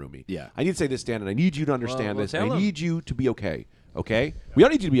 Dan Harumi. Yeah. I need to say this, Dan, and I need you to understand well, this. tell I him. need you to be okay. Okay? We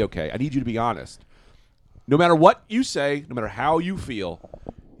don't need you to be okay. I need you to be honest. No matter what you say, no matter how you feel,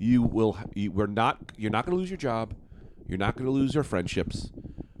 you're not going to lose your job. You're not going to lose your friendships.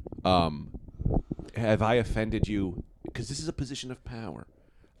 Have I offended you? Because this is a position of power.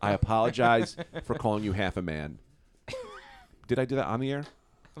 I apologize for calling you half a man. Did I do that on the air?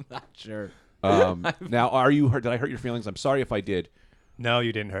 I'm not sure. Now, are you hurt? Did I hurt your feelings? I'm sorry if I did. No,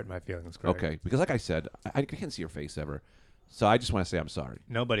 you didn't hurt my feelings, Greg. Okay, because like I said, I can't see your face ever, so I just want to say I'm sorry.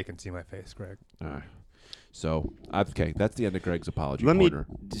 Nobody can see my face, Greg. All right. So, okay, that's the end of Greg's apology Let corner.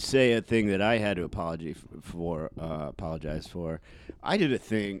 me say a thing that I had to apologize for. I did a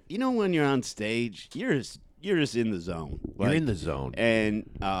thing. You know, when you're on stage, you're just in the zone. You're Like, in the zone. And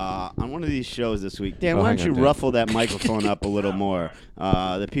on one of these shows this week, Dan, Oh, why hang don't you on, Dan. ruffle that microphone up a little more?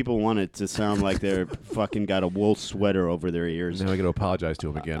 The people want it to sound like they're fucking got a wool sweater over their ears. Now I got to apologize to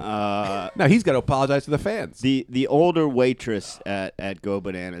him again. Uh, Now he's got to apologize to the fans. the older waitress at Go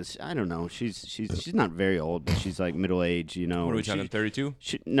Bananas, I don't know. She's not very old, but she's like middle age. You know. What are we She- talking, 32?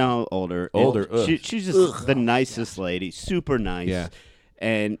 no, older. Older, ugh. She's just the nicest lady. Super nice. Yeah.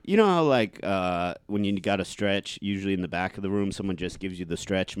 And you know how like when you got to stretch, usually in the back of the room, someone just gives you the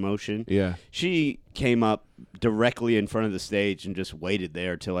stretch motion. Yeah. She came up directly in front of the stage and just waited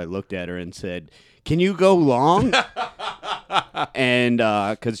there till I looked at her and said, "Can you go long?" And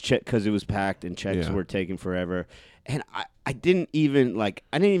because it was packed and checks Yeah. were taking forever, and I didn't even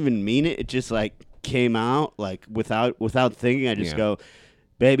mean it. It just like came out like without thinking. I just Yeah. go,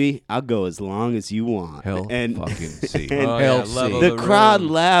 "Baby, I'll go as long as you want." Hell and fucking see. and Oh, Hell yeah, see. level the the crowd room.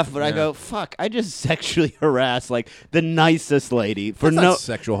 laughed, but I Yeah. go, "Fuck! I just sexually harassed like the nicest lady for That's no not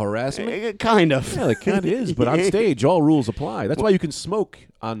sexual harassment. kind of." Yeah, it kind of is, but on stage, all rules apply. That's why you can smoke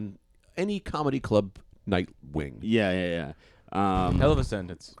on any comedy club night wing. Yeah. Hell of a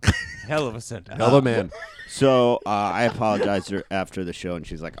sentence. Hell of a sentence. Hell of a man. So I apologized to her after the show, and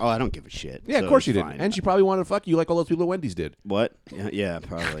she's like, "Oh, I don't give a shit." Yeah, So of course it's you did. fine. And she probably wanted to fuck you like all those people at Wendy's did. What? Yeah,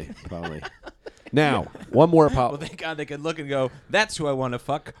 probably. Now, one more Well, apology. thank God they could look and go, that's who I want to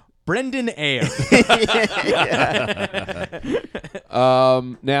fuck. Brendan Ayer.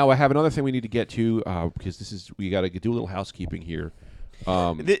 Now I have another thing we need to get to because we got to do a little housekeeping here.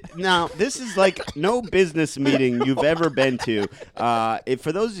 Now, this is like no business meeting you've ever been to.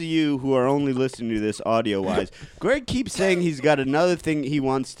 For those of you who are only listening to this audio-wise, Greg keeps saying he's got another thing he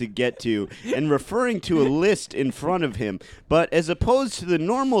wants to get to and referring to a list in front of him. But as opposed to the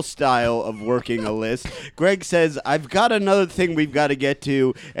normal style of working a list, Greg says, "I've got another thing we've got to get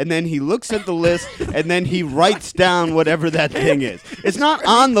to," and then he looks at the list and then he writes down whatever that thing is. It's not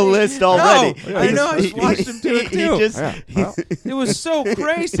on the list already. No, I know, I just watched him do it, He too. just- Yeah, well, It was so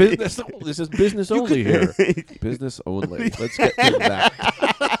crazy. business. This is business only here. Business only. Let's get to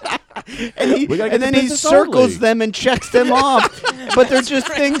that. And, We gotta get and to then he business circles only. them and checks them off. But they're just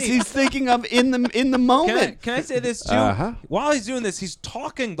things he's thinking of in the moment. Can I say this too? Uh-huh. While he's doing this, he's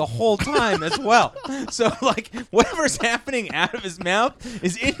talking the whole time as well. So like whatever's happening out of his mouth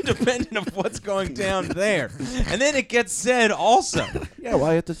is independent of what's going down there, and then it gets said also. Yeah, well,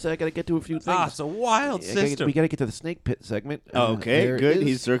 I have to say I got to get to a few things. Ah, it's a wild system. We got to get to the snake pit segment. Okay, There it good. is.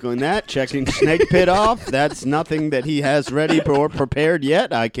 He's circling that, checking Snake Pit off. That's nothing that he has ready or prepared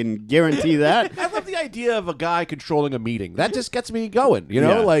yet. I can guarantee that. I love the idea of a guy controlling a meeting. That just gets me me going. You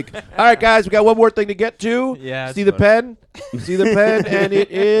know, Yeah. like, all right, guys, we got one more thing to get to. Yeah, it's See the pen? See the pen? And it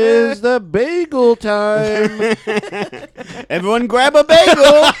is the bagel time. Everyone grab a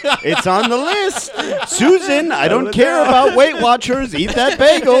bagel. It's on the list. Susan, I don't care about Weight Watchers. Eat that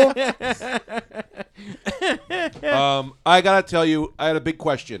bagel. I got to tell you, I had a big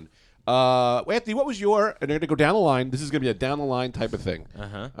question. Anthony, what was your, and they're going to go down the line. This is going to be a down the line type of thing.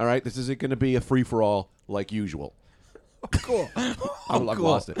 Uh-huh. All right? This isn't going to be a free-for-all like usual. Cool. I've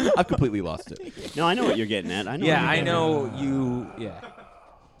lost it. I've completely lost it. No, I know what you're getting at. I know. Yeah, what I you're know you. Yeah.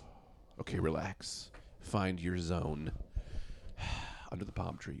 Okay, relax. Find your zone. Under the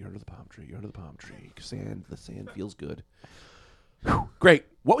palm tree. You're under the palm tree. You're under the palm tree. The sand feels good. Whew. Great.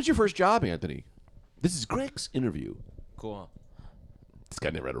 What was your first job, Anthony? This is Greg's interview. Cool. This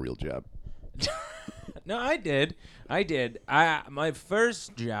guy never had a real job. No, I did. My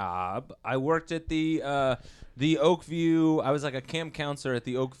first job, I worked at the Oakview. I was like a camp counselor at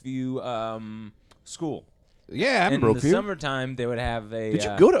the Oakview school. Yeah, I And remember in the Oakview. summertime, they would have a. Did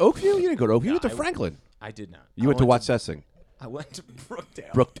you go to Oakview? You didn't go to Oakview. You went to I- Franklin. I did not. You went to Watsessing. I went to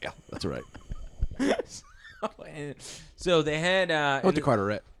Brookdale. Brookdale. That's right. So they had. I went to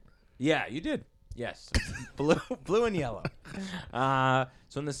Carteret. Yeah, you did. Yes, blue and yellow.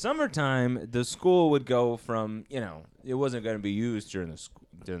 So in the summertime, the school would go from it wasn't going to be used during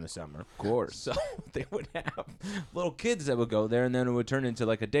the summer, of course. So they would have little kids that would go there, and then it would turn into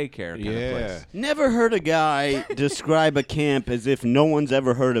like a daycare kind of place. Never heard a guy describe a camp as if no one's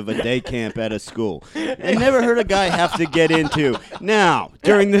ever heard of a day camp at a school. And never heard a guy have to get into. Now,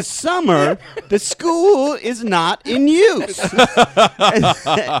 during the summer, the school is not in use.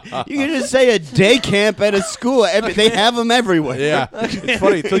 You can just say a day camp at a school. They have them everywhere. Yeah. It's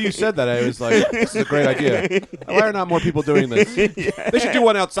funny. Until you said that, I was like, this is a great idea. Why are not more people doing this? They should do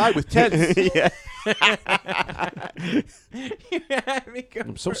one outside with tents. Yeah. You had me go.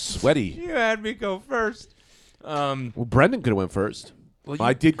 I'm so sweaty. You had me go first. Well, Brendan could have went first. Well,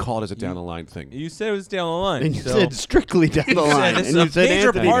 I did call it as a down the line thing. You said it was down the line. And you so said strictly down the line. This And is you a said major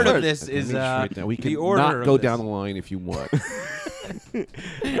Anthony part of first. this is Now we the can order not of go this. down the line if you want.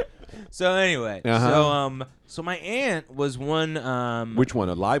 So anyway, Uh-huh. so my aunt was one. Which one,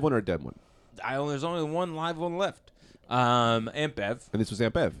 a live one or a dead one? There's only one live one left. Aunt Bev. And this was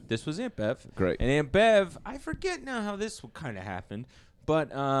Aunt Bev. This was Aunt Bev. Great. And Aunt Bev, I forget now how this kind of happened, but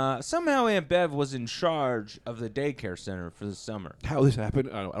somehow Aunt Bev was in charge of the daycare center for the summer. How this happened?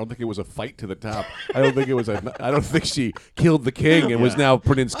 I don't think it was a fight to the top. I don't think she killed the king and was now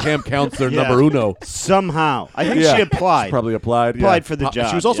Prince's camp counselor Yeah. number uno. Somehow. I think Yeah. she applied. Probably applied. Applied for the job,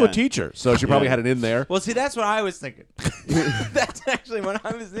 She was also yeah. a teacher, so she probably Yeah. had it in there. Well, see, that's what I was thinking. That's actually what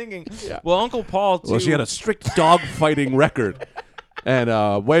I was thinking. Yeah. Well, Uncle Paul, too. Well, she had a strict dog fighting record. And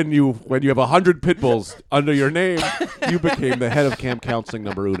when you have 100 pit bulls under your name, you became the head of camp counseling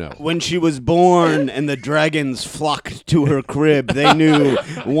number uno. When she was born and the dragons flocked to her crib, they knew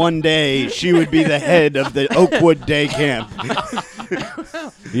one day she would be the head of the Oakwood Day Camp.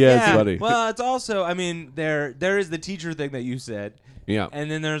 Yeah, it's funny. Well, it's also, I mean, there is the teacher thing that you said. Yeah. And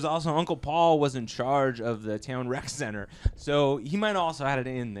then there's also Uncle Paul was in charge of the town rec center, so he might also had it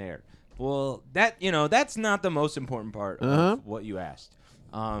in there. Well, that's not the most important part of what you asked.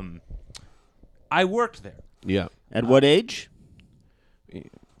 I worked there. Yeah. At what age?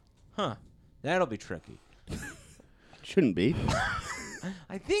 Huh. That'll be tricky. Shouldn't be.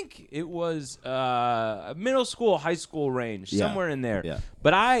 I think it was middle school, high school range, Yeah. somewhere in there. Yeah.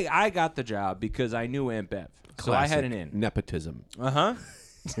 But I got the job because I knew Aunt Bev. So I had an in. Nepotism. Uh-huh.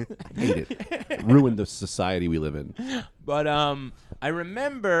 I hate it. Ruined the society we live in. But I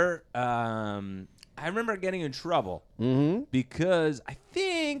remember getting in trouble because I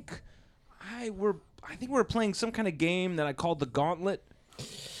think we were playing some kind of game that I called the Gauntlet.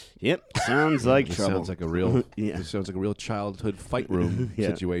 Yep. Sounds like This trouble. sounds like a real. Yeah. This sounds like a real childhood fight room Yeah.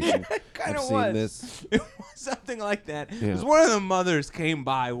 situation. Kind I've of seen was. this. It was something like that. Yeah. Because one of the mothers came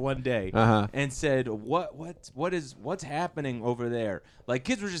by one day Uh-huh. and said, "What's happening over there?" Like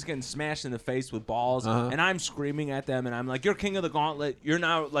kids were just getting smashed in the face with balls, and I'm screaming at them, and I'm like, "You're king of the gauntlet. You're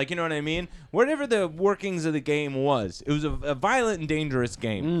now like, you know what I mean?" Whatever the workings of the game was, it was a violent and dangerous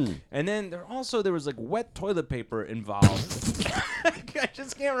game. And then there was like wet toilet paper involved. I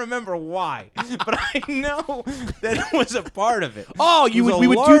just can't remember why, but I know that it was a part of it. Oh, It was a we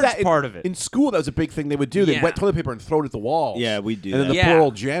would do large that part of it. in school. That was a big thing they would do. They'd Yeah. wet toilet paper and throw it at the walls. Yeah, we do And then that. the poor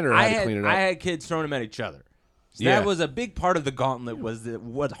old janitor had to clean it up. I had kids throwing them at each other. So Yeah. that was a big part of the gauntlet was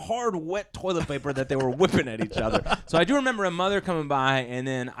hard, wet toilet paper that they were whipping at each other. So I do remember a mother coming by, and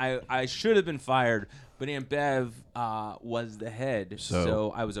then I should have been fired, but Aunt Bev was the head,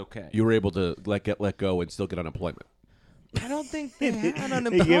 so I was okay. You were able to let go and still get unemployment. I don't think they had They give a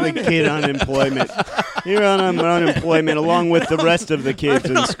unemployment. kid unemployment. You're on unemployment along with the rest of the kids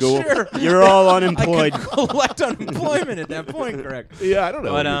in not school. sure. You're all I unemployed. could collect unemployment at that point, correct? Yeah, I don't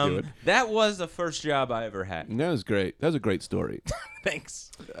know But what you're doing. that was the first job I ever had. That was great. That was a great story.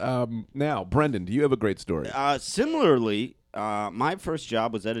 Thanks. Now, Brendan, do you have a great story? Similarly, my first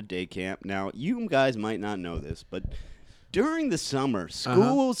job was at a day camp. Now, you guys might not know this, but during the summer,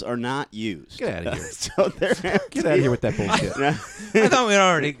 schools are not used. Get outta here. So they're Get out of here with that bullshit. I thought we'd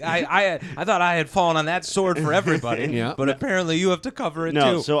already. I thought I had fallen on that sword for everybody. Yeah. But apparently you have to cover it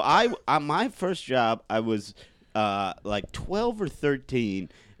No, too. so I my first job, I was like 12 or 13,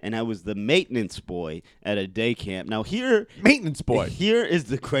 and I was the maintenance boy at a day camp. Now here is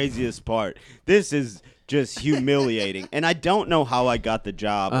the craziest part. This is just humiliating, and I don't know how I got the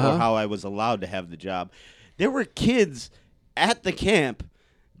job or how I was allowed to have the job. There were kids at the camp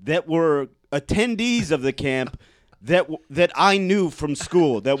that were attendees of the camp that I knew from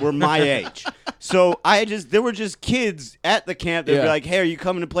school that were my age. So there were just kids at the camp that would be like, "Hey, are you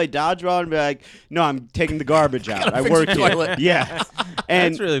coming to play dodgeball?" And be like, "No, I'm taking the garbage out. I work here." Yeah,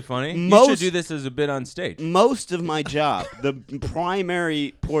 and That's really funny. You most- should do this as a bit on stage. most of my job, the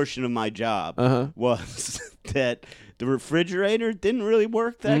primary portion of my job was that the refrigerator didn't really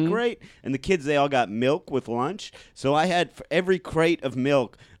work that great, and the kids, they all got milk with lunch. So I had, for every crate of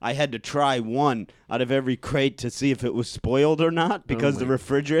milk, I had to try one out of every crate to see if it was spoiled or not, because the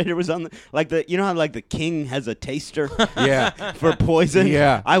refrigerator was on you know how like the king has a taster Yeah. for poison?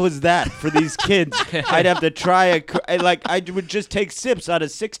 Yeah. I was that for these kids. I'd have to try I would just take sips out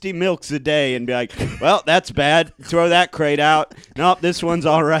of 60 milks a day and be like, well, that's bad. Throw that crate out. Nope, this one's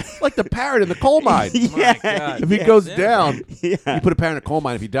all right. Like the parrot in the coal mine. Yeah. My God. If he goes down, Yeah. you put a parrot in a coal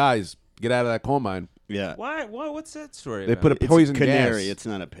mine. If he dies, get out of that coal mine. Yeah. Why? What's that story? They about? put a It's poison canary. gas. It's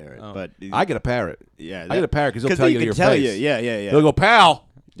not a parrot, Oh. but I get a parrot. yeah, I get a parrot because he'll tell he you to can your tell face. you. Yeah. He'll go, pal.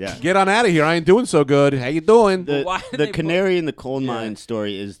 Yeah. Get on out of here. I ain't doing so good. How you doing? The, Why did the they put- canary in the coal Yeah. mine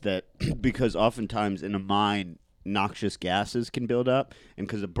story is that because oftentimes in a mine, noxious gases can build up, and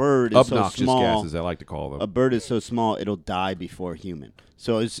because a bird is so Obnoxious small, gases, I like to call a them. bird is so small it'll die before a human.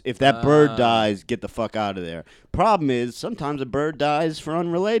 So if that bird dies, get the fuck out of there. Problem is, sometimes a bird dies for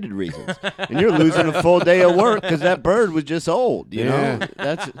unrelated reasons, and you're losing a full day of work because that bird was just old. You know,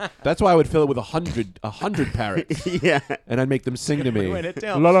 That's why I would fill it with 100 parrots, yeah. and I'd make them sing to me. Wait, it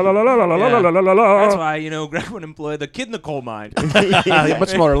tells. La la la la la la la la la la la. That's why Greg would employ the kid in the coal mine. Much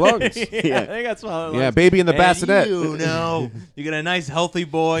smaller lungs. Yeah, they got smaller Yeah, lungs. baby in the And bassinet. You know, you get a nice healthy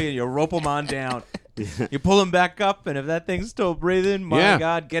boy and you rope him on down. You pull him back up, and if that thing's still breathing, my Yeah.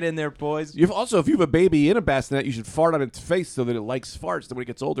 God, get in there, boys. If you have a baby in a bassinet, you should fart on its face so that it likes farts. Then when it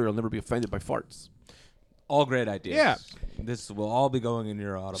gets older, it'll never be offended by farts. All great ideas. Yeah. This will all be going in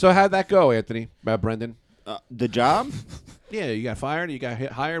your audible. So how'd that go, Anthony? Brendan? The job? Yeah, you got fired? You got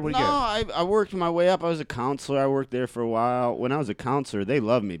hired? What No, do you get? I worked my way up. I was a counselor. I worked there for a while. When I was a counselor, they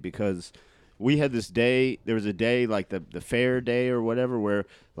loved me because we had this day. There was a day like the fair day or whatever where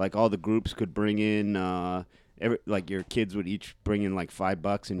like all the groups could bring in like your kids would each bring in like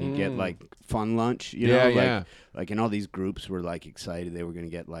 $5 and you get like fun lunch. You know, like and all these groups were like excited they were gonna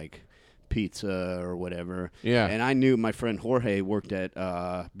get like pizza or whatever. Yeah. And I knew my friend Jorge worked at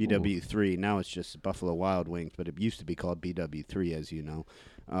BW3. Now it's just Buffalo Wild Wings, but it used to be called BW3, as you know.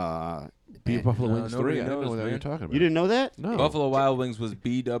 And- Buffalo No, Wings nobody 3. I didn't know knows, what man. you're talking about. You didn't know that? No. Buffalo Wild Wings was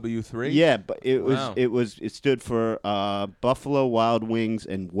BW3. Yeah, but Wow. it stood for Buffalo Wild Wings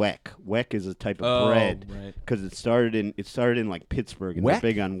and Weck. Weck is a type of bread right. because it started in like Pittsburgh and Weck?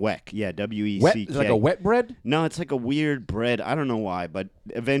 they're big on Weck. Yeah, Wet? WECK. Is it like a wet bread? No, it's like a weird bread. I don't know why, but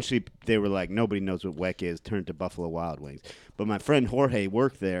eventually they were like, nobody knows what Weck is. Turned to Buffalo Wild Wings. But my friend Jorge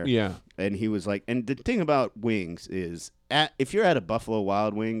worked there. Yeah. And he was like, and the thing about wings is, if you're at a Buffalo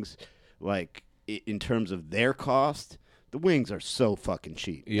Wild Wings, like in terms of their cost, the wings are so fucking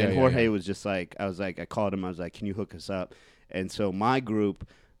cheap. Yeah, and yeah, Jorge yeah. was just like, I called him. I was like, can you hook us up? And so my group,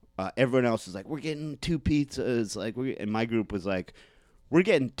 everyone else is like, we're getting 2 pizzas. Like, and my group was like, we're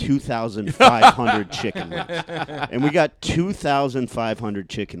getting 2,500 chicken wings. And we got 2,500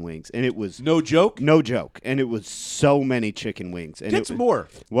 chicken wings. And it was No joke? no joke. And it was so many chicken wings. And Get some it, more.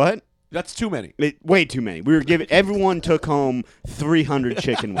 What? That's too many. Way too many. We were giving everyone took home 300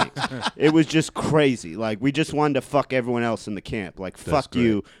 chicken wings. It was just crazy. Like we just wanted to fuck everyone else in the camp. Like fuck great.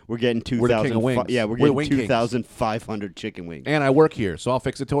 you. We're getting We're the king 2,000. of wings. Yeah, We're we're the wing getting kings. 2,500 chicken wings. And I work here, so I'll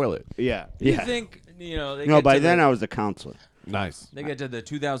fix the toilet. Yeah, Do you yeah. think, they No, get by to then the, I was a counselor. Nice. they get to the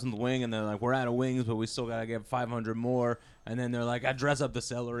 2,000th wing, and they're like, we're out of wings, but we still got to get 500 more. And then they're like, I dress up the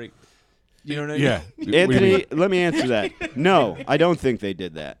celery. You know what I mean? Yeah. Anthony, let me answer that. No, I don't think they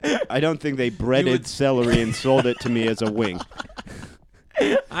did that. I don't think they breaded celery and sold it to me as a wing.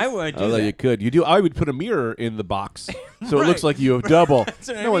 I would do Although that. you could. You do. I would put a mirror in the box so it looks like you have double. That's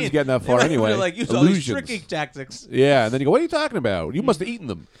what I No one's mean. getting that They far might anyway. Like use all these Illusions. tricking tactics. Yeah, and then you go, what are you talking about? You must have eaten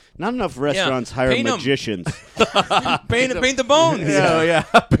them. Not enough restaurants hire paint 'em. magicians. Paint the bones. Yeah.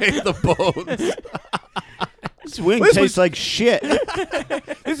 Paint the bones. This wing This tastes was- like shit.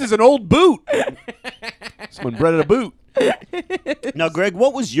 This is an old boot. Someone breaded a boot. Now, Greg,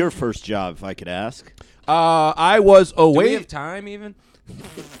 what was your first job, if I could ask? I was Do we away. have time even?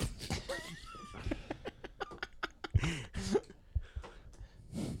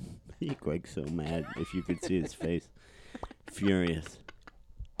 Greg's so mad if you could see his face. Furious.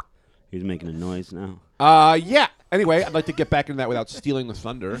 He's making a noise now. Yeah. Anyway, I'd like to get back into that without stealing the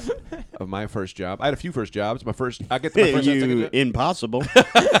thunder of my first job. I had a few first jobs. I get to my first and second You job. impossible.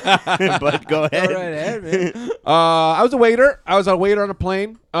 But go ahead. All right, ahead, man. I was a waiter. I was a waiter on a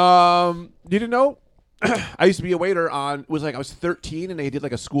plane. You didn't know? I used to be a waiter on. It was like I was 13, and they did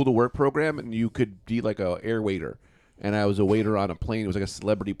like a school to work program, and you could be like a air waiter. And I was a waiter on a plane. It was like a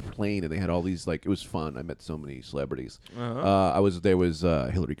celebrity plane, and they had all these like it was fun. I met so many celebrities. There was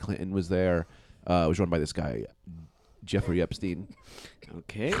Hillary Clinton was there. It was run by this guy, Jeffrey Epstein.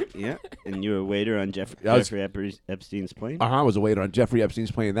 Okay, yeah. And you were a waiter on I was- Jeffrey Epstein's plane? I was a waiter on Jeffrey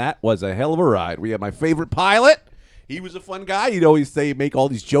Epstein's plane. That was a hell of a ride. We had my favorite pilot. He was a fun guy. He'd always make all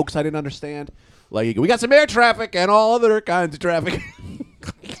these jokes I didn't understand. Like, we got some air traffic and all other kinds of traffic.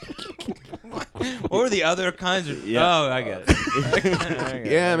 What were the other kinds of? Yeah. Oh, I get it.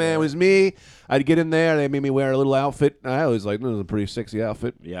 Yeah, man, it was me. I'd get in there. They made me wear a little outfit. I was like, this is a pretty sexy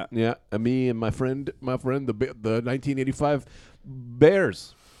outfit. Yeah. Yeah. And me and my friend, the 1985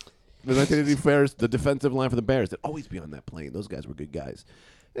 Bears. The 1985 Bears, the defensive line for the Bears. They'd always be on that plane. Those guys were good guys.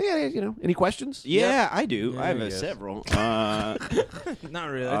 Yeah, any questions? Yeah, I do. I have I guess. several. Not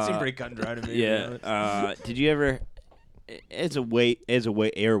really. That seemed pretty cut and dry to me. Yeah. Did you ever, as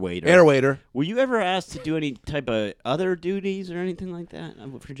a air waiter? Air waiter. Were you ever asked to do any type of other duties or anything like that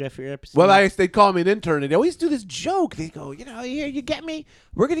for Jeffrey Epstein? Well, they call me an intern, and they always do this joke. They go, here, you get me?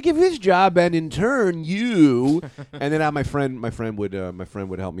 We're gonna give you this job, and in turn, you. And then my friend would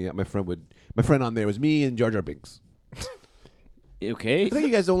help me out. My friend on there was me and Jar Jar Binks. Okay. I think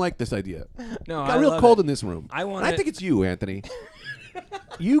you guys don't like this idea. No, Got I real love cold it. in this room. I want And I it- think it's you, Anthony.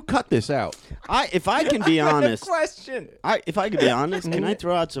 You cut this out. If I can be honest, Question. if I could be honest, can I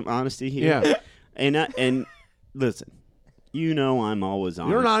throw out some honesty here? Yeah. And listen, I'm always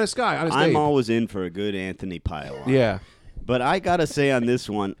honest. You're an honest guy. Honest I'm Dave. always in for a good Anthony pile. Yeah. But I gotta say on this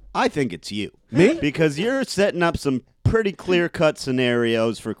one, I think it's you. Me? Because you're setting up some pretty clear-cut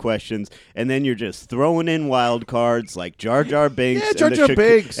scenarios for questions, and then you're just throwing in wild cards like Jar Jar Binks, Yeah, Jar Jar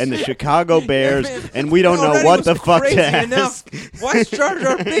Binks. and the Chicago Bears, man. and we don't know Already what was the fuck crazy to ask. enough. Why is Jar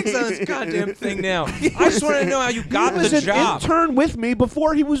Jar Binks on this goddamn thing now? I just want to know how you got He was the an job. intern with me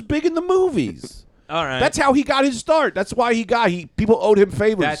before he was big in the movies. All right. That's how he got his start. That's why people owed him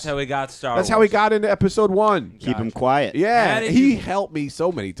favors. That's how he got Star That's Wars. how he got into episode 1. Keep him quiet. Yeah, How did he you- helped me so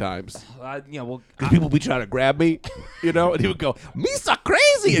many times. Well, Because people would be trying to grab me, and he would go, "Misa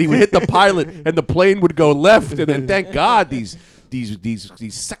crazy," and he would hit the pilot, and the plane would go left, and then thank God these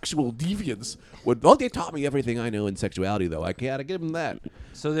sexual deviants would. Well, they taught me everything I know in sexuality, though. I gotta give them that.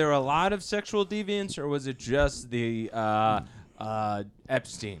 so there were a lot of sexual deviants, or was it just the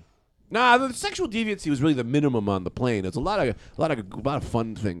Epstein? Nah, the sexual deviancy was really the minimum on the plane. There's a lot of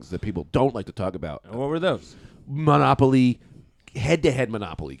fun things that people don't like to talk about. And what were those? Monopoly, head-to-head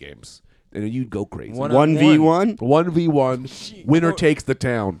Monopoly games, and you'd go crazy. 1v1? 1v1, winner takes the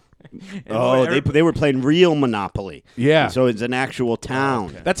town. Oh, they were playing real Monopoly. Yeah. So it's an actual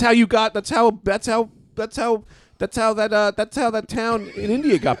town. That's how you got. That's how that town in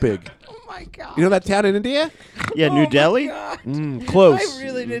India got big. Oh my god! You know that town in India? Yeah, New Delhi? Close. I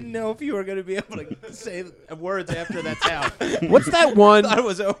really didn't know if you were going to be able to say words after that town. What's that one I thought it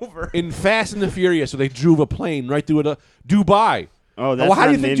was over. in Fast and the Furious? So they drove a plane right through it. Dubai. Oh, that's Well, how not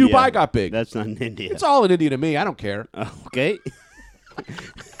do you in think India. Dubai got big? That's not in India. It's all in India to me. I don't care. Okay.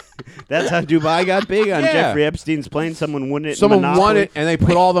 That's how Dubai got big on Yeah. Jeffrey Epstein's plane. Someone won it. in Someone won Monopoly. it, and they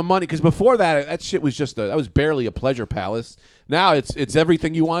put all the money. Because before that shit was just that was barely a pleasure palace. Now it's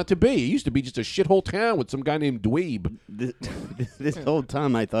everything you want it to be. It used to be just a shithole town with some guy named Dweeb. This whole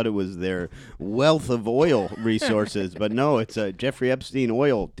time I thought it was their wealth of oil resources, but no, it's a Jeffrey Epstein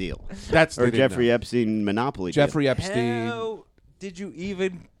oil deal. That's Or they didn't Jeffrey know. Epstein monopoly deal. Jeffrey Epstein. How did you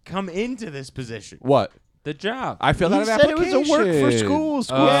even come into this position? What? The job. I filled He out an said it was application. a work for school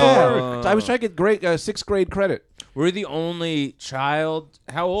Yeah. Oh. work. I was trying to get great 6th grade credit. Were you the only child?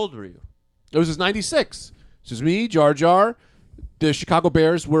 How old were you? It was just 96. It's just me, Jar Jar. The Chicago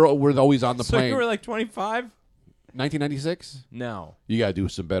Bears were always on the So plane. you were like 25? 1996? No. You got to do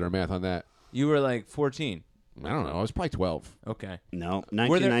some better math on that. You were like 14. I don't know. I was probably 12. Okay. No,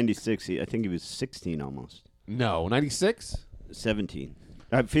 Were there- 1996. I think he was 16 almost. No, 96? 17.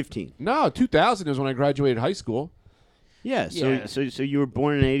 15. No, 2000 is when I graduated high school. Yeah. Yeah. So you were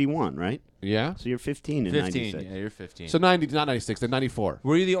born in 81, right? Yeah. So you're 15 in 15. 96. Yeah, you're 15. So 90, not 96, then 94.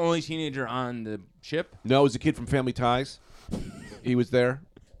 were you the only teenager on the ship? No, it was a kid from Family Ties. He was there.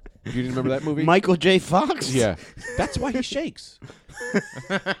 You didn't remember that movie? Michael J. Fox? Yeah. That's why he shakes.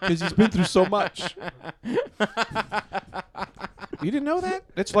 Because he's been through so much. You didn't know that?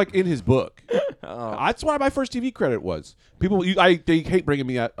 That's like in his book. That's why my first TV credit was. People, they hate bringing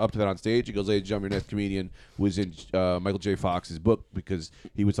me up to that on stage. He goes, "Ladies and gentlemen, your next comedian was in Michael J. Fox's book because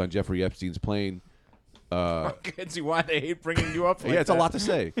he was on Jeffrey Epstein's plane." I can see why they hate bringing you up. Like Yeah, it's a that. lot to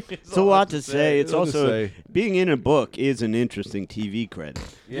say. It's a lot to say. It's It's a lot to also say. being in a book is an interesting TV credit.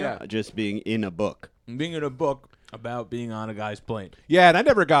 Yeah. Just being in a book. Being in a book about being on a guy's plane. Yeah, and I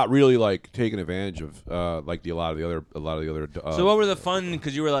never got really like taken advantage of like a lot of the other. So what were the fun?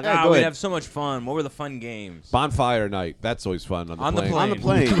 Because you were like, Yeah, go we'd ahead. have so much fun. What were the fun games? bonfire night? That's always fun on the plane. On the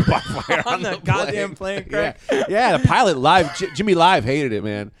plane. Bonfire On the goddamn plane, Craig. Yeah, the pilot live. Jimmy Live hated it,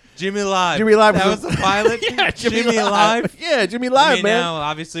 man. Jimmy Live. Jimmy Live That was was the pilot. Yeah, Jimmy Live. Yeah, Jimmy I Live, mean, man. now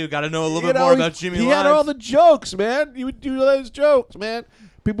obviously we got to know a little You bit know, more about Jimmy he Live. had all the jokes, man. He would do those jokes, man.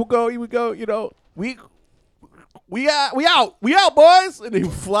 People go, he would go, you know, we out, boys, and he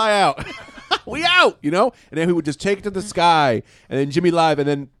would fly out. We out, you know, and then he would just take it to the sky, and then Jimmy Live, and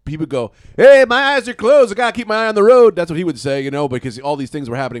then people go, "Hey, my eyes are closed. I gotta keep my eye on the road." That's what he would say, you know, because all these things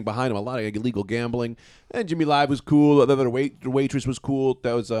were happening behind him, a lot of illegal gambling. And Jimmy Live was cool. The waitress was cool.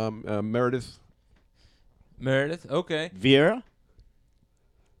 That was Meredith. Meredith. Okay. Vera?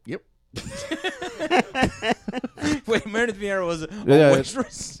 Yep. Wait, Meredith Vieira was a Yeah,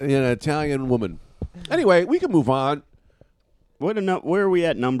 waitress. An Italian woman. Anyway, we can move on. Where are we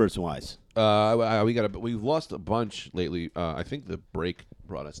at numbers wise? We've lost a bunch lately. I think the break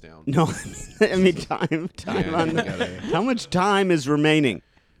brought us down. No, I mean time Yeah, on we the, gotta- how much time is remaining?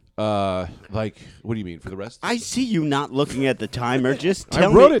 Like, what do you mean for the rest? I see you not looking at the timer. Just I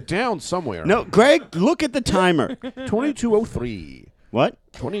tell wrote me. it down somewhere. No, Greg, look at the timer. 22:03. What?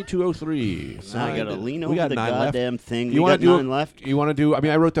 22:03. Now I gotta lean over We got the 9 left. goddamn thing. You We want got to do 9 left. You want to do? I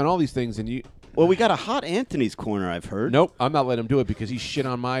mean, I wrote down all these things, and you. Well, we got a hot Anthony's corner. I've heard. Nope, I'm not letting him do it because he shit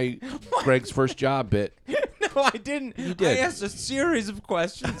on my Greg's first job bit. No, I didn't. did. I asked a series of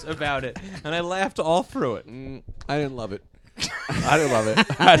questions about it, and I laughed all through it. I didn't love it. I didn't love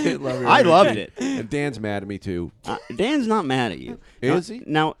it. I didn't love it. I loved it. And Dan's mad at me too. Dan's not mad at you. Is he?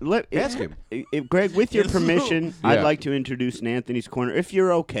 Now, Ask him. Greg, with your Yes. permission, Yeah. I'd like to introduce an Anthony's corner, if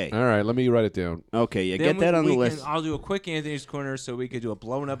you're okay. All right, let me write it down. Okay, yeah, Then get that on the we list. can- I'll do a quick Anthony's Corner so we could do a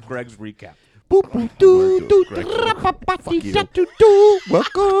blown up Greg's recap. Boop, boop, doo, doo, Greg. rapapati, you. da, doo, doo.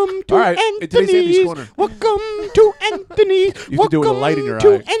 Welcome to All right, today's Anthony's Anthony's. Corner. Welcome to Anthony's. You can do it with a light in your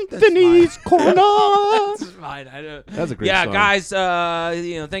Welcome eye. to Anthony's corner. That's fine. That's a great Yeah, song. guys.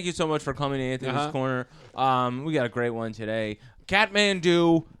 Thank you so much for coming to Anthony's Uh-huh. Corner. We got a great one today.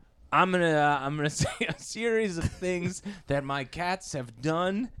 Catmandu. I'm gonna say a series of things that my cats have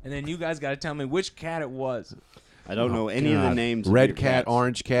done, and then you guys got to tell me which cat it was. I don't know any of the God. names. of Red your cat, cats.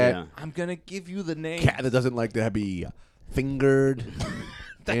 orange cat. Yeah. I'm gonna give you the name. Cat that doesn't like to be fingered.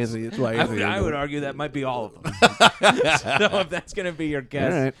 Anthony, that's why Anthony. I would argue that might be all of them. So if that's gonna be your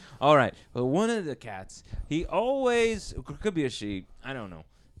guess, All right. all right. Well, one of the cats, he always could be a she. I don't know.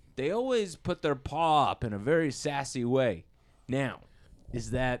 They always put their paw up in a very sassy way. Now,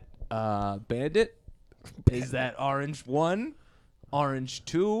 is that Bandit? Is that Orange 1, Orange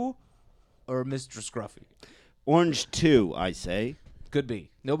 2, or Mr. Scruffy? Orange 2, I say. Could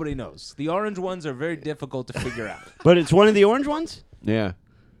be. Nobody knows. The orange ones are very difficult to figure out. But it's one of the orange ones? Yeah.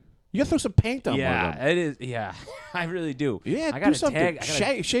 You gotta throw some paint on one of Yeah, them. it is. Yeah, I really do. Yeah, I do gotta something. tag. I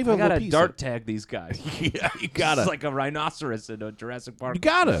gotta, Shave I a gotta little piece dart of- tag these guys. Yeah, you gotta. It's like a rhinoceros in a Jurassic Park. You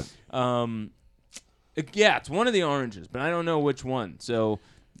gotta. Yeah, it's one of the oranges, but I don't know which one. So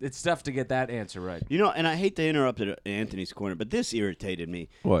it's tough to get that answer right. You know, and I hate to interrupt at Anthony's corner, but this irritated me.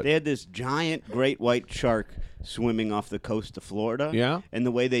 What? They had this giant great white shark swimming off the coast of Florida. Yeah? And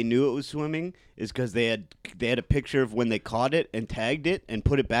the way they knew it was swimming is because they had a picture of when they caught it and tagged it and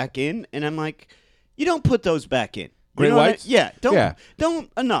put it back in. And I'm like, you don't put those back in. Great know what I- whites? Yeah. Yeah. Don't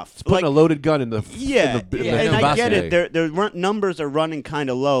enough. Putting a loaded gun in the Yeah, in the and I get it. Vasier. Their numbers are running kind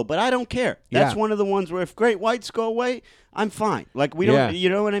of low, but I don't care. That's Yeah. one of the ones where if great whites go away, I'm fine. Like we Yeah. don't, you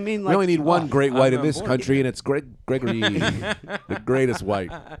know what I mean? We Like only need one great I'm white in on this board. country, and it's Gregory, the greatest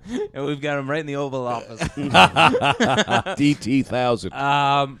white. And we've got him right in the Oval Office. DT 1000.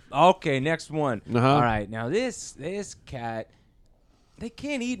 Okay, next one. Uh-huh. All right, now this cat, they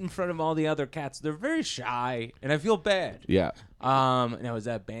can't eat in front of all the other cats. They're very shy, and I feel bad. Yeah, Now is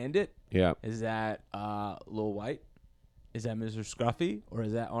that Bandit? yeah. Is that Lil White? Is that Mr. Scruffy? Or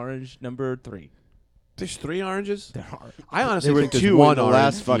is that Orange number 3? There's 3 oranges. There are. I honestly there were think there's 2 one in the orange.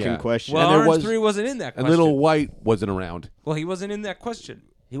 last fucking Yeah. question. Well, And there Orange was- 3 wasn't in that And question. little white wasn't around. Well, he wasn't in that question.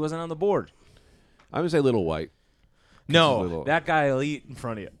 He wasn't on the board. I'm gonna say little white. No, little- that guy will eat in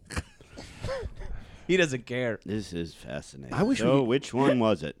front of you. He doesn't care. This is fascinating. I wish so we- which one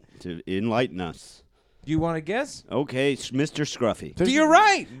was it? To enlighten us. Do you want to guess? Okay, Mr. Scruffy. You're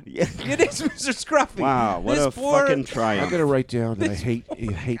right. Yeah. It is Mr. Scruffy. Wow, what This a poor- fucking I'm triumph. gonna write down that I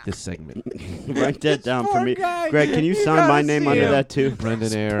hate this segment. Write that down for poor me. guy. Greg, can you You sign gotta my name see under him. that too?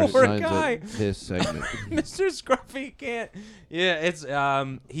 Brendan Ayer poor signs guy. this segment. Mr. Scruffy can't. Yeah, it's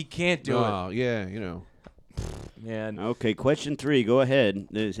he can't do Oh, yeah, you know. it, man. Okay, question 3. Go ahead.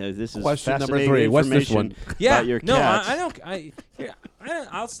 This is Question number fascinating 3. What's this information one? Yeah, about your no, cats. I don't.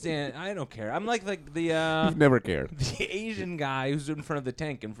 I'll stand. I don't care. I'm like the You've never cared. the Asian guy who's in front of the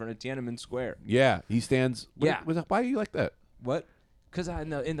tank in front of Tiananmen Square. Yeah, he stands. Yeah. Why are you like that? What? Because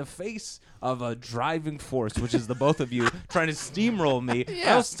in the face of a driving force, which is the both of you trying to steamroll me,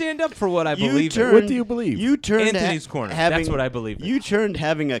 I'll stand up for what I believe in. What do you believe? You turned Anthony's corner. having, That's what I believe in. You turned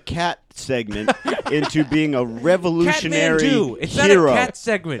having a cat segment into being a revolutionary Kathmandu. It's hero. not a cat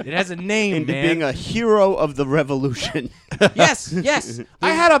segment. It has a name, into man. being a hero of the revolution. yes, yes. I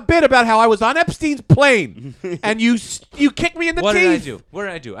had a bit about how I was on Epstein's plane, and you kicked me in the What teeth. did I do? What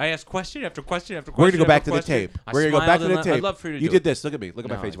did I do? I asked question after question after question. We're gonna go back after to the question. tape. I We're gonna go back smiled to and the tape. I'd love for you to You do did it. this. Look at me. Look at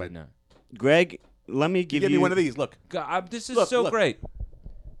No, my face. I did not. Greg, let me give Give me one of these. Look, God, this is Look, so look. great.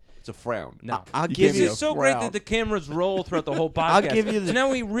 it's a frown. No, I'll You give gave me you. this is so great frown. that the cameras roll throughout the whole podcast. I'll give you the- So now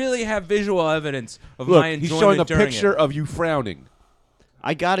we really have visual evidence of Look, my he's enjoyment showing a during picture it. of you frowning.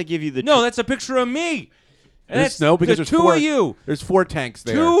 I gotta give you the. No, that's a picture of me. And There's that's no because the there's two four. of you. There's 4 tanks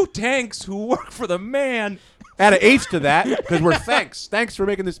there. 2 tanks who work for the man. Add an H to that because we're thanks. Thanks for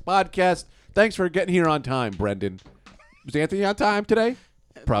making this podcast. Thanks for getting here on time, Brendan. Was Anthony on time today?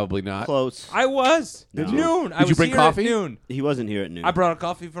 Probably not. close. I was. Did At you? noon. I Did you was bring here coffee? At noon. He wasn't here at noon. I brought a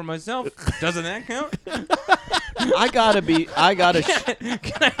coffee for myself. Doesn't that count? I gotta be. I gotta.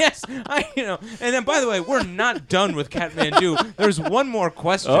 Can I ask? And then, by the way, we're not done with Kathmandu. There's one more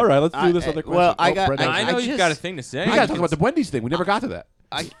question. All right, let's do this other question. well, I Oh, got- Brendan. I know you've just- got a thing to say. we got to talk about the Wendy's thing. We never got to that.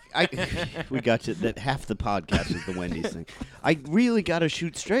 we got to that. Half the podcast is the Wendy's thing. I really got to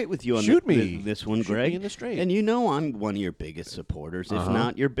shoot straight with you on Shoot me. this one, Shoot Greg. me in the straight. And you know I'm one of your biggest supporters, if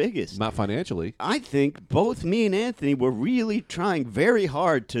not your biggest. Not financially. I think both me and Anthony were really trying very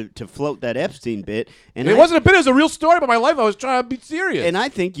hard to float that Epstein bit, and It I, wasn't a bit. It was a real story about my life. I was trying to be serious. And I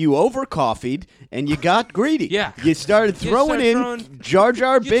think you over coffeeed and you got greedy. Yeah. you started throwing in throwing- Jar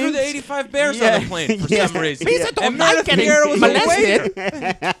Jar You Binks. threw the 85 Bears Yeah. on the plane for Yeah. some reason. These are And Meredith Vieira was a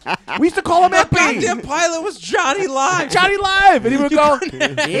waiter. we used to call him The Epi. goddamn pilot was Johnny Live. Johnny Live, and he would go,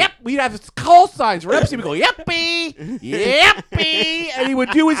 "Yep." We'd have call signs for Epstein. We'd go, "Yeppy, yeppy," and he would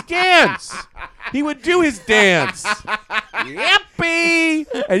do his dance. He would do his dance, "Yeppy,"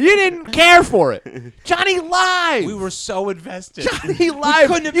 and you didn't care for it. Johnny Live. We were so invested. Johnny Live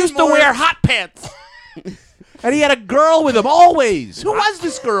couldn't have used been to more- wear hot pants. And he had a girl with him always. Who was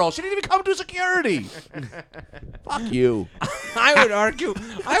this girl? She didn't even come to security. Fuck you. I would argue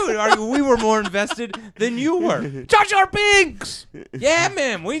we were more invested than you were. Jar Jar Binks. Yeah,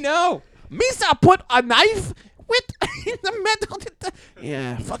 man, we know. Misa put a knife with in the middle.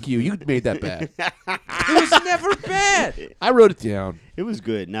 Yeah, fuck you. You made that bad. It was never bad. I wrote it down. It was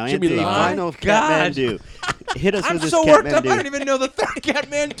good. Now, Jimmy Anthony, Love. final God. Kathmandu. Hit us I'm with this so worked up. I Kathmandu. don't even know the third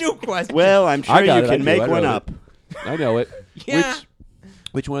Kathmandu question. Well, I'm sure I got you it. I can do. make I one wrote up. I know it. Yeah.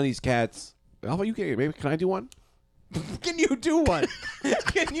 Which one of these cats? Alpha, you can. Maybe can I do one? Can you do one?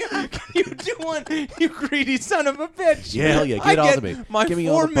 Can you do one? You greedy son of a bitch! Yeah, hell yeah. Give I it all get to me. My Give me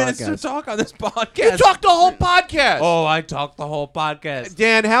all 4 the minutes to podcast. talk on this podcast. You talked the whole podcast. Oh, I talked the whole podcast.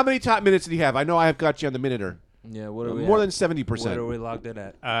 Dan, how many top minutes did you have? I know I have got you on the minuter. Yeah, what are we? More at? than 70%. What are we logged in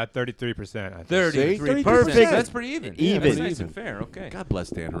at? 33%. I think. 33. 30%. Perfect. That's pretty even. Even. That's nice Even. and fair. Okay. God bless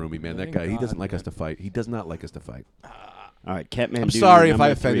Dan Rumi, man. That Thank guy. He God, doesn't like man. us to fight. He does not like us to fight. All right, Catman. I'm sorry if I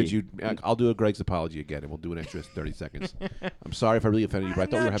offended you. I'll do a Greg's apology again, and we'll do an extra 30 seconds. I'm sorry if I really offended you, but I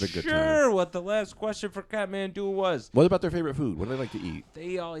thought we were having a good time. I'm not sure what the last question for Kathmandu was. What about their favorite food? What do they like to eat?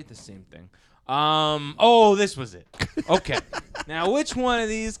 They all eat the same thing. Oh, this was it. Okay. Now, which one of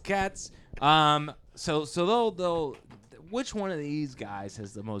these cats? So they'll. Which one of these guys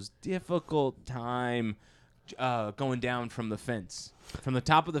has the most difficult time going down from the fence, from the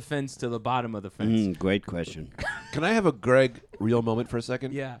top of the fence to the bottom of the fence? Great question. Can I have a Greg real moment for a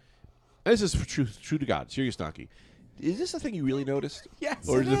second? Yeah. This is true to God. Serious Donkey. Is this a thing you really noticed? Yes,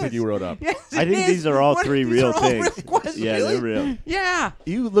 Or is it it a thing is. you wrote up? Yes, I it think is. these are all What- three these real are all things. real questions. Yeah, Really? they're real. Yeah.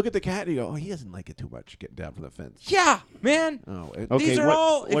 You look at the cat and you go, oh, he doesn't like it too much getting down from the fence. Yeah, man. Oh, Okay, These are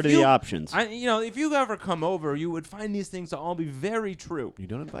all. what if are you- the options? if you ever come over, you would find these things to all be very true. You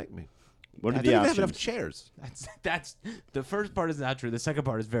don't invite me. What I are don't the even have enough options? chairs. That's the first part is not true. The second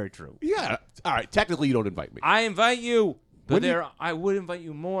part is very true. Yeah. All right. Technically, you don't invite me. I invite you, but When you- I would invite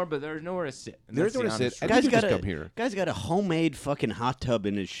you more, but there's nowhere to sit. And There's that's the nowhere to honest sit. truth. And you just come here. Guy's got a homemade fucking hot tub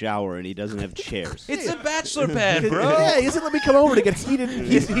in his shower, and he doesn't have chairs. It's a bachelor pad, bro. Yeah, he doesn't let me come over to get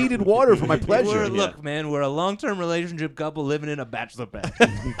heated water for my pleasure. Look, man, we're a long-term relationship couple living in a bachelor pad.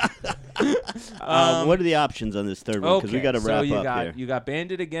 What are the options on this third one? Because we got to wrap so you up got here. you got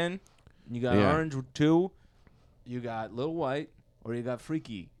Bandit again, you got Yeah. Orange 2, you got Little White, or you got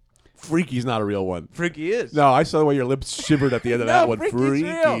Freaky. Freaky's not a real one. Freaky is. No, I saw the way your lips shivered at the end of that No, one. Freaky's Freaky.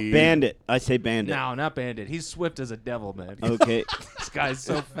 real. Bandit. I say Bandit. No, not Bandit. He's swift as a devil, man. Okay. This guy's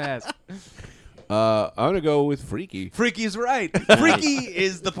so fast. I'm gonna go with Freaky. Freaky's right. Freaky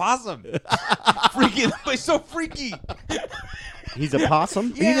is the possum. Freaky, he's so freaky. He's a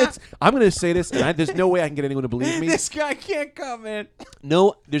possum? Yeah. I'm gonna say this, and there's no way I can get anyone to believe me. This guy can't come, man.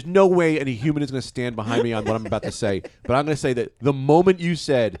 No, there's no way any human is gonna stand behind me on what I'm about to say. But I'm gonna say that the moment you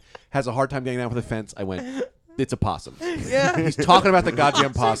said has a hard time getting down from the fence, I went, it's a possum. Yeah. He's talking about the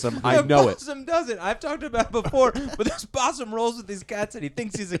goddamn possum. I know it. Possum does it. I've talked about it before, but this possum rolls with these cats, and he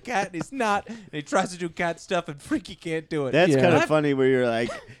thinks he's a cat, and he's not. And he tries to do cat stuff, and Freaky can't do it. That's Yeah. kind of funny where you're like,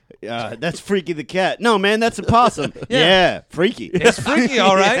 that's Freaky the cat. No, man, that's a possum. Yeah, Freaky. It's Freaky,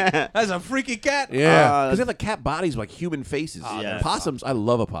 all right. Yeah. That's a freaky cat. Yeah, Uh, because they have like cat bodies with like human faces. yeah. Possums, I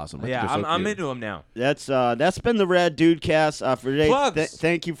love a possum. I think Yeah, they're so I'm cute. into him now. That's been the Rad Dude Cast for today. Plugs.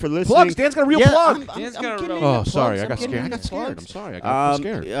 Thank you for listening. Plugs. Dan's got a real plug. Dan's got a getting real- into Oh, plugs. sorry, I I'm got getting scared. I into got scared. I'm plugs. sorry, I got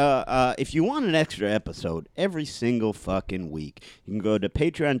scared. If you want an extra episode every single fucking week, you can go to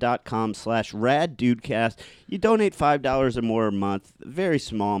patreon.com/raddudecast. You donate $5 or more a month, very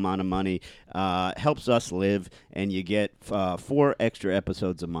small amount of money, helps us live, and you get 4 extra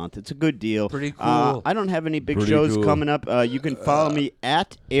episodes a month. It's a good deal. Pretty cool. I don't have any big Pretty shows cool. coming up. You can follow me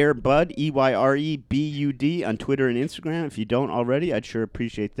at Airbud, EYREBUD, on Twitter and Instagram. If you don't already, I'd sure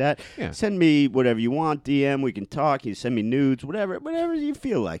appreciate that. Yeah. Send me whatever you want, DM. We can talk. You send me nudes, whatever you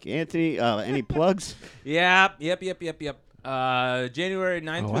feel like. Anthony, any plugs? Yep. January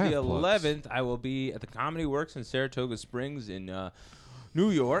 9th Oh, through I the have plugs. 11th, I will be at the Comedy Works in Saratoga Springs in New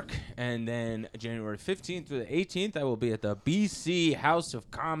York. And then January 15th through the 18th, I will be at the BC House of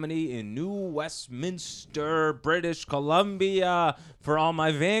Comedy in New Westminster, British Columbia. For all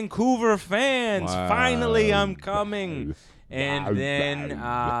my Vancouver fans, Wow. finally I'm coming. And then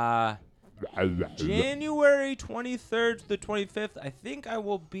January 23rd to the 25th, I think I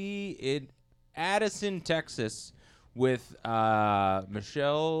will be in Addison, Texas with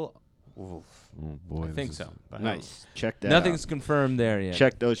Michelle. Oof, Oh, boy, I this think is- so. but Nice. Check that Nothing's out. confirmed there yet.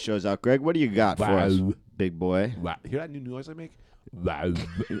 Check those shows out. Greg, what do you got for us, Wow. big boy? Wow. Hear that new noise I make? Wow.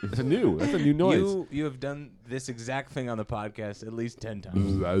 That's a new noise. You have done this exact thing on the podcast at least 10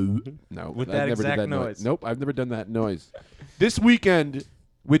 times. No, With I've that never did exact that noise. Nope, I've never done that noise. This weekend,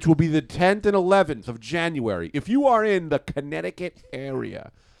 which will be the 10th and 11th of January, if you are in the Connecticut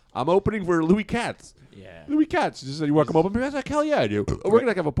area, I'm opening for Louis Katz. Yeah. Louis Katz just said, "You want to come open?" I was like, "Hell yeah, I do." We're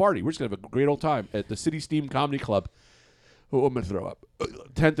gonna have a party. We're just gonna have a great old time at the City Steam Comedy Club. Oh, I'm gonna throw up.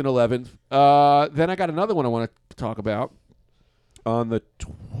 10th and 11th. Then I got another one I want to talk about. On the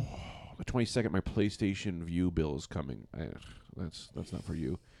 22nd, my PlayStation View bill is coming. That's not for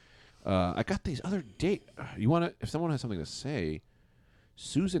you. I got these other date. You want to? If someone has something to say,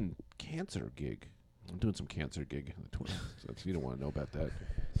 Susan cancer gig. I'm doing some cancer gig. On the 20th. You don't want to know about that.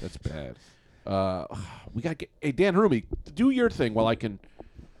 That's bad. We gotta get. Hey, Dan Harumi, do your thing while I can.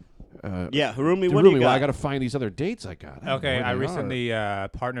 Yeah, Harumi, Harumi, what do you while I got? gotta find these other dates I got. don't know Okay, where I they recently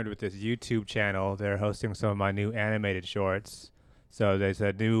partnered with this YouTube channel. They're hosting some of my new animated shorts. So there's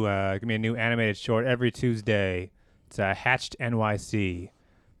a new, give me a new animated short every Tuesday. It's Hatched NYC.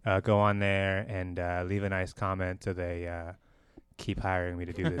 Go on there and leave a nice comment so they keep hiring me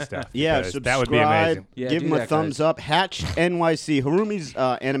to do this stuff. Yeah, because subscribe. that would be amazing. Yeah, give do him a that, thumbs guys. up. Hatched NYC. Harumi's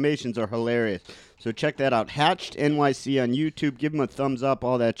animations are hilarious. So check that out. Hatched NYC on YouTube. Give him a thumbs up,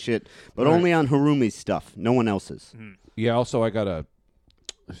 all that shit. But All right. only on Harumi's stuff. No one else's. Yeah. Also, I got a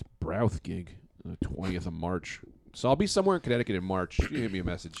Brouth gig, the 20th of March. So I'll be somewhere in Connecticut in March. You give me a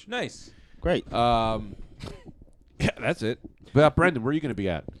message. Nice. Great. Yeah, that's it. But Brendan, where are you going to be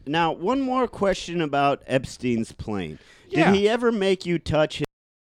at? Now, one more question about Epstein's plane. Yeah. Did he ever make you touch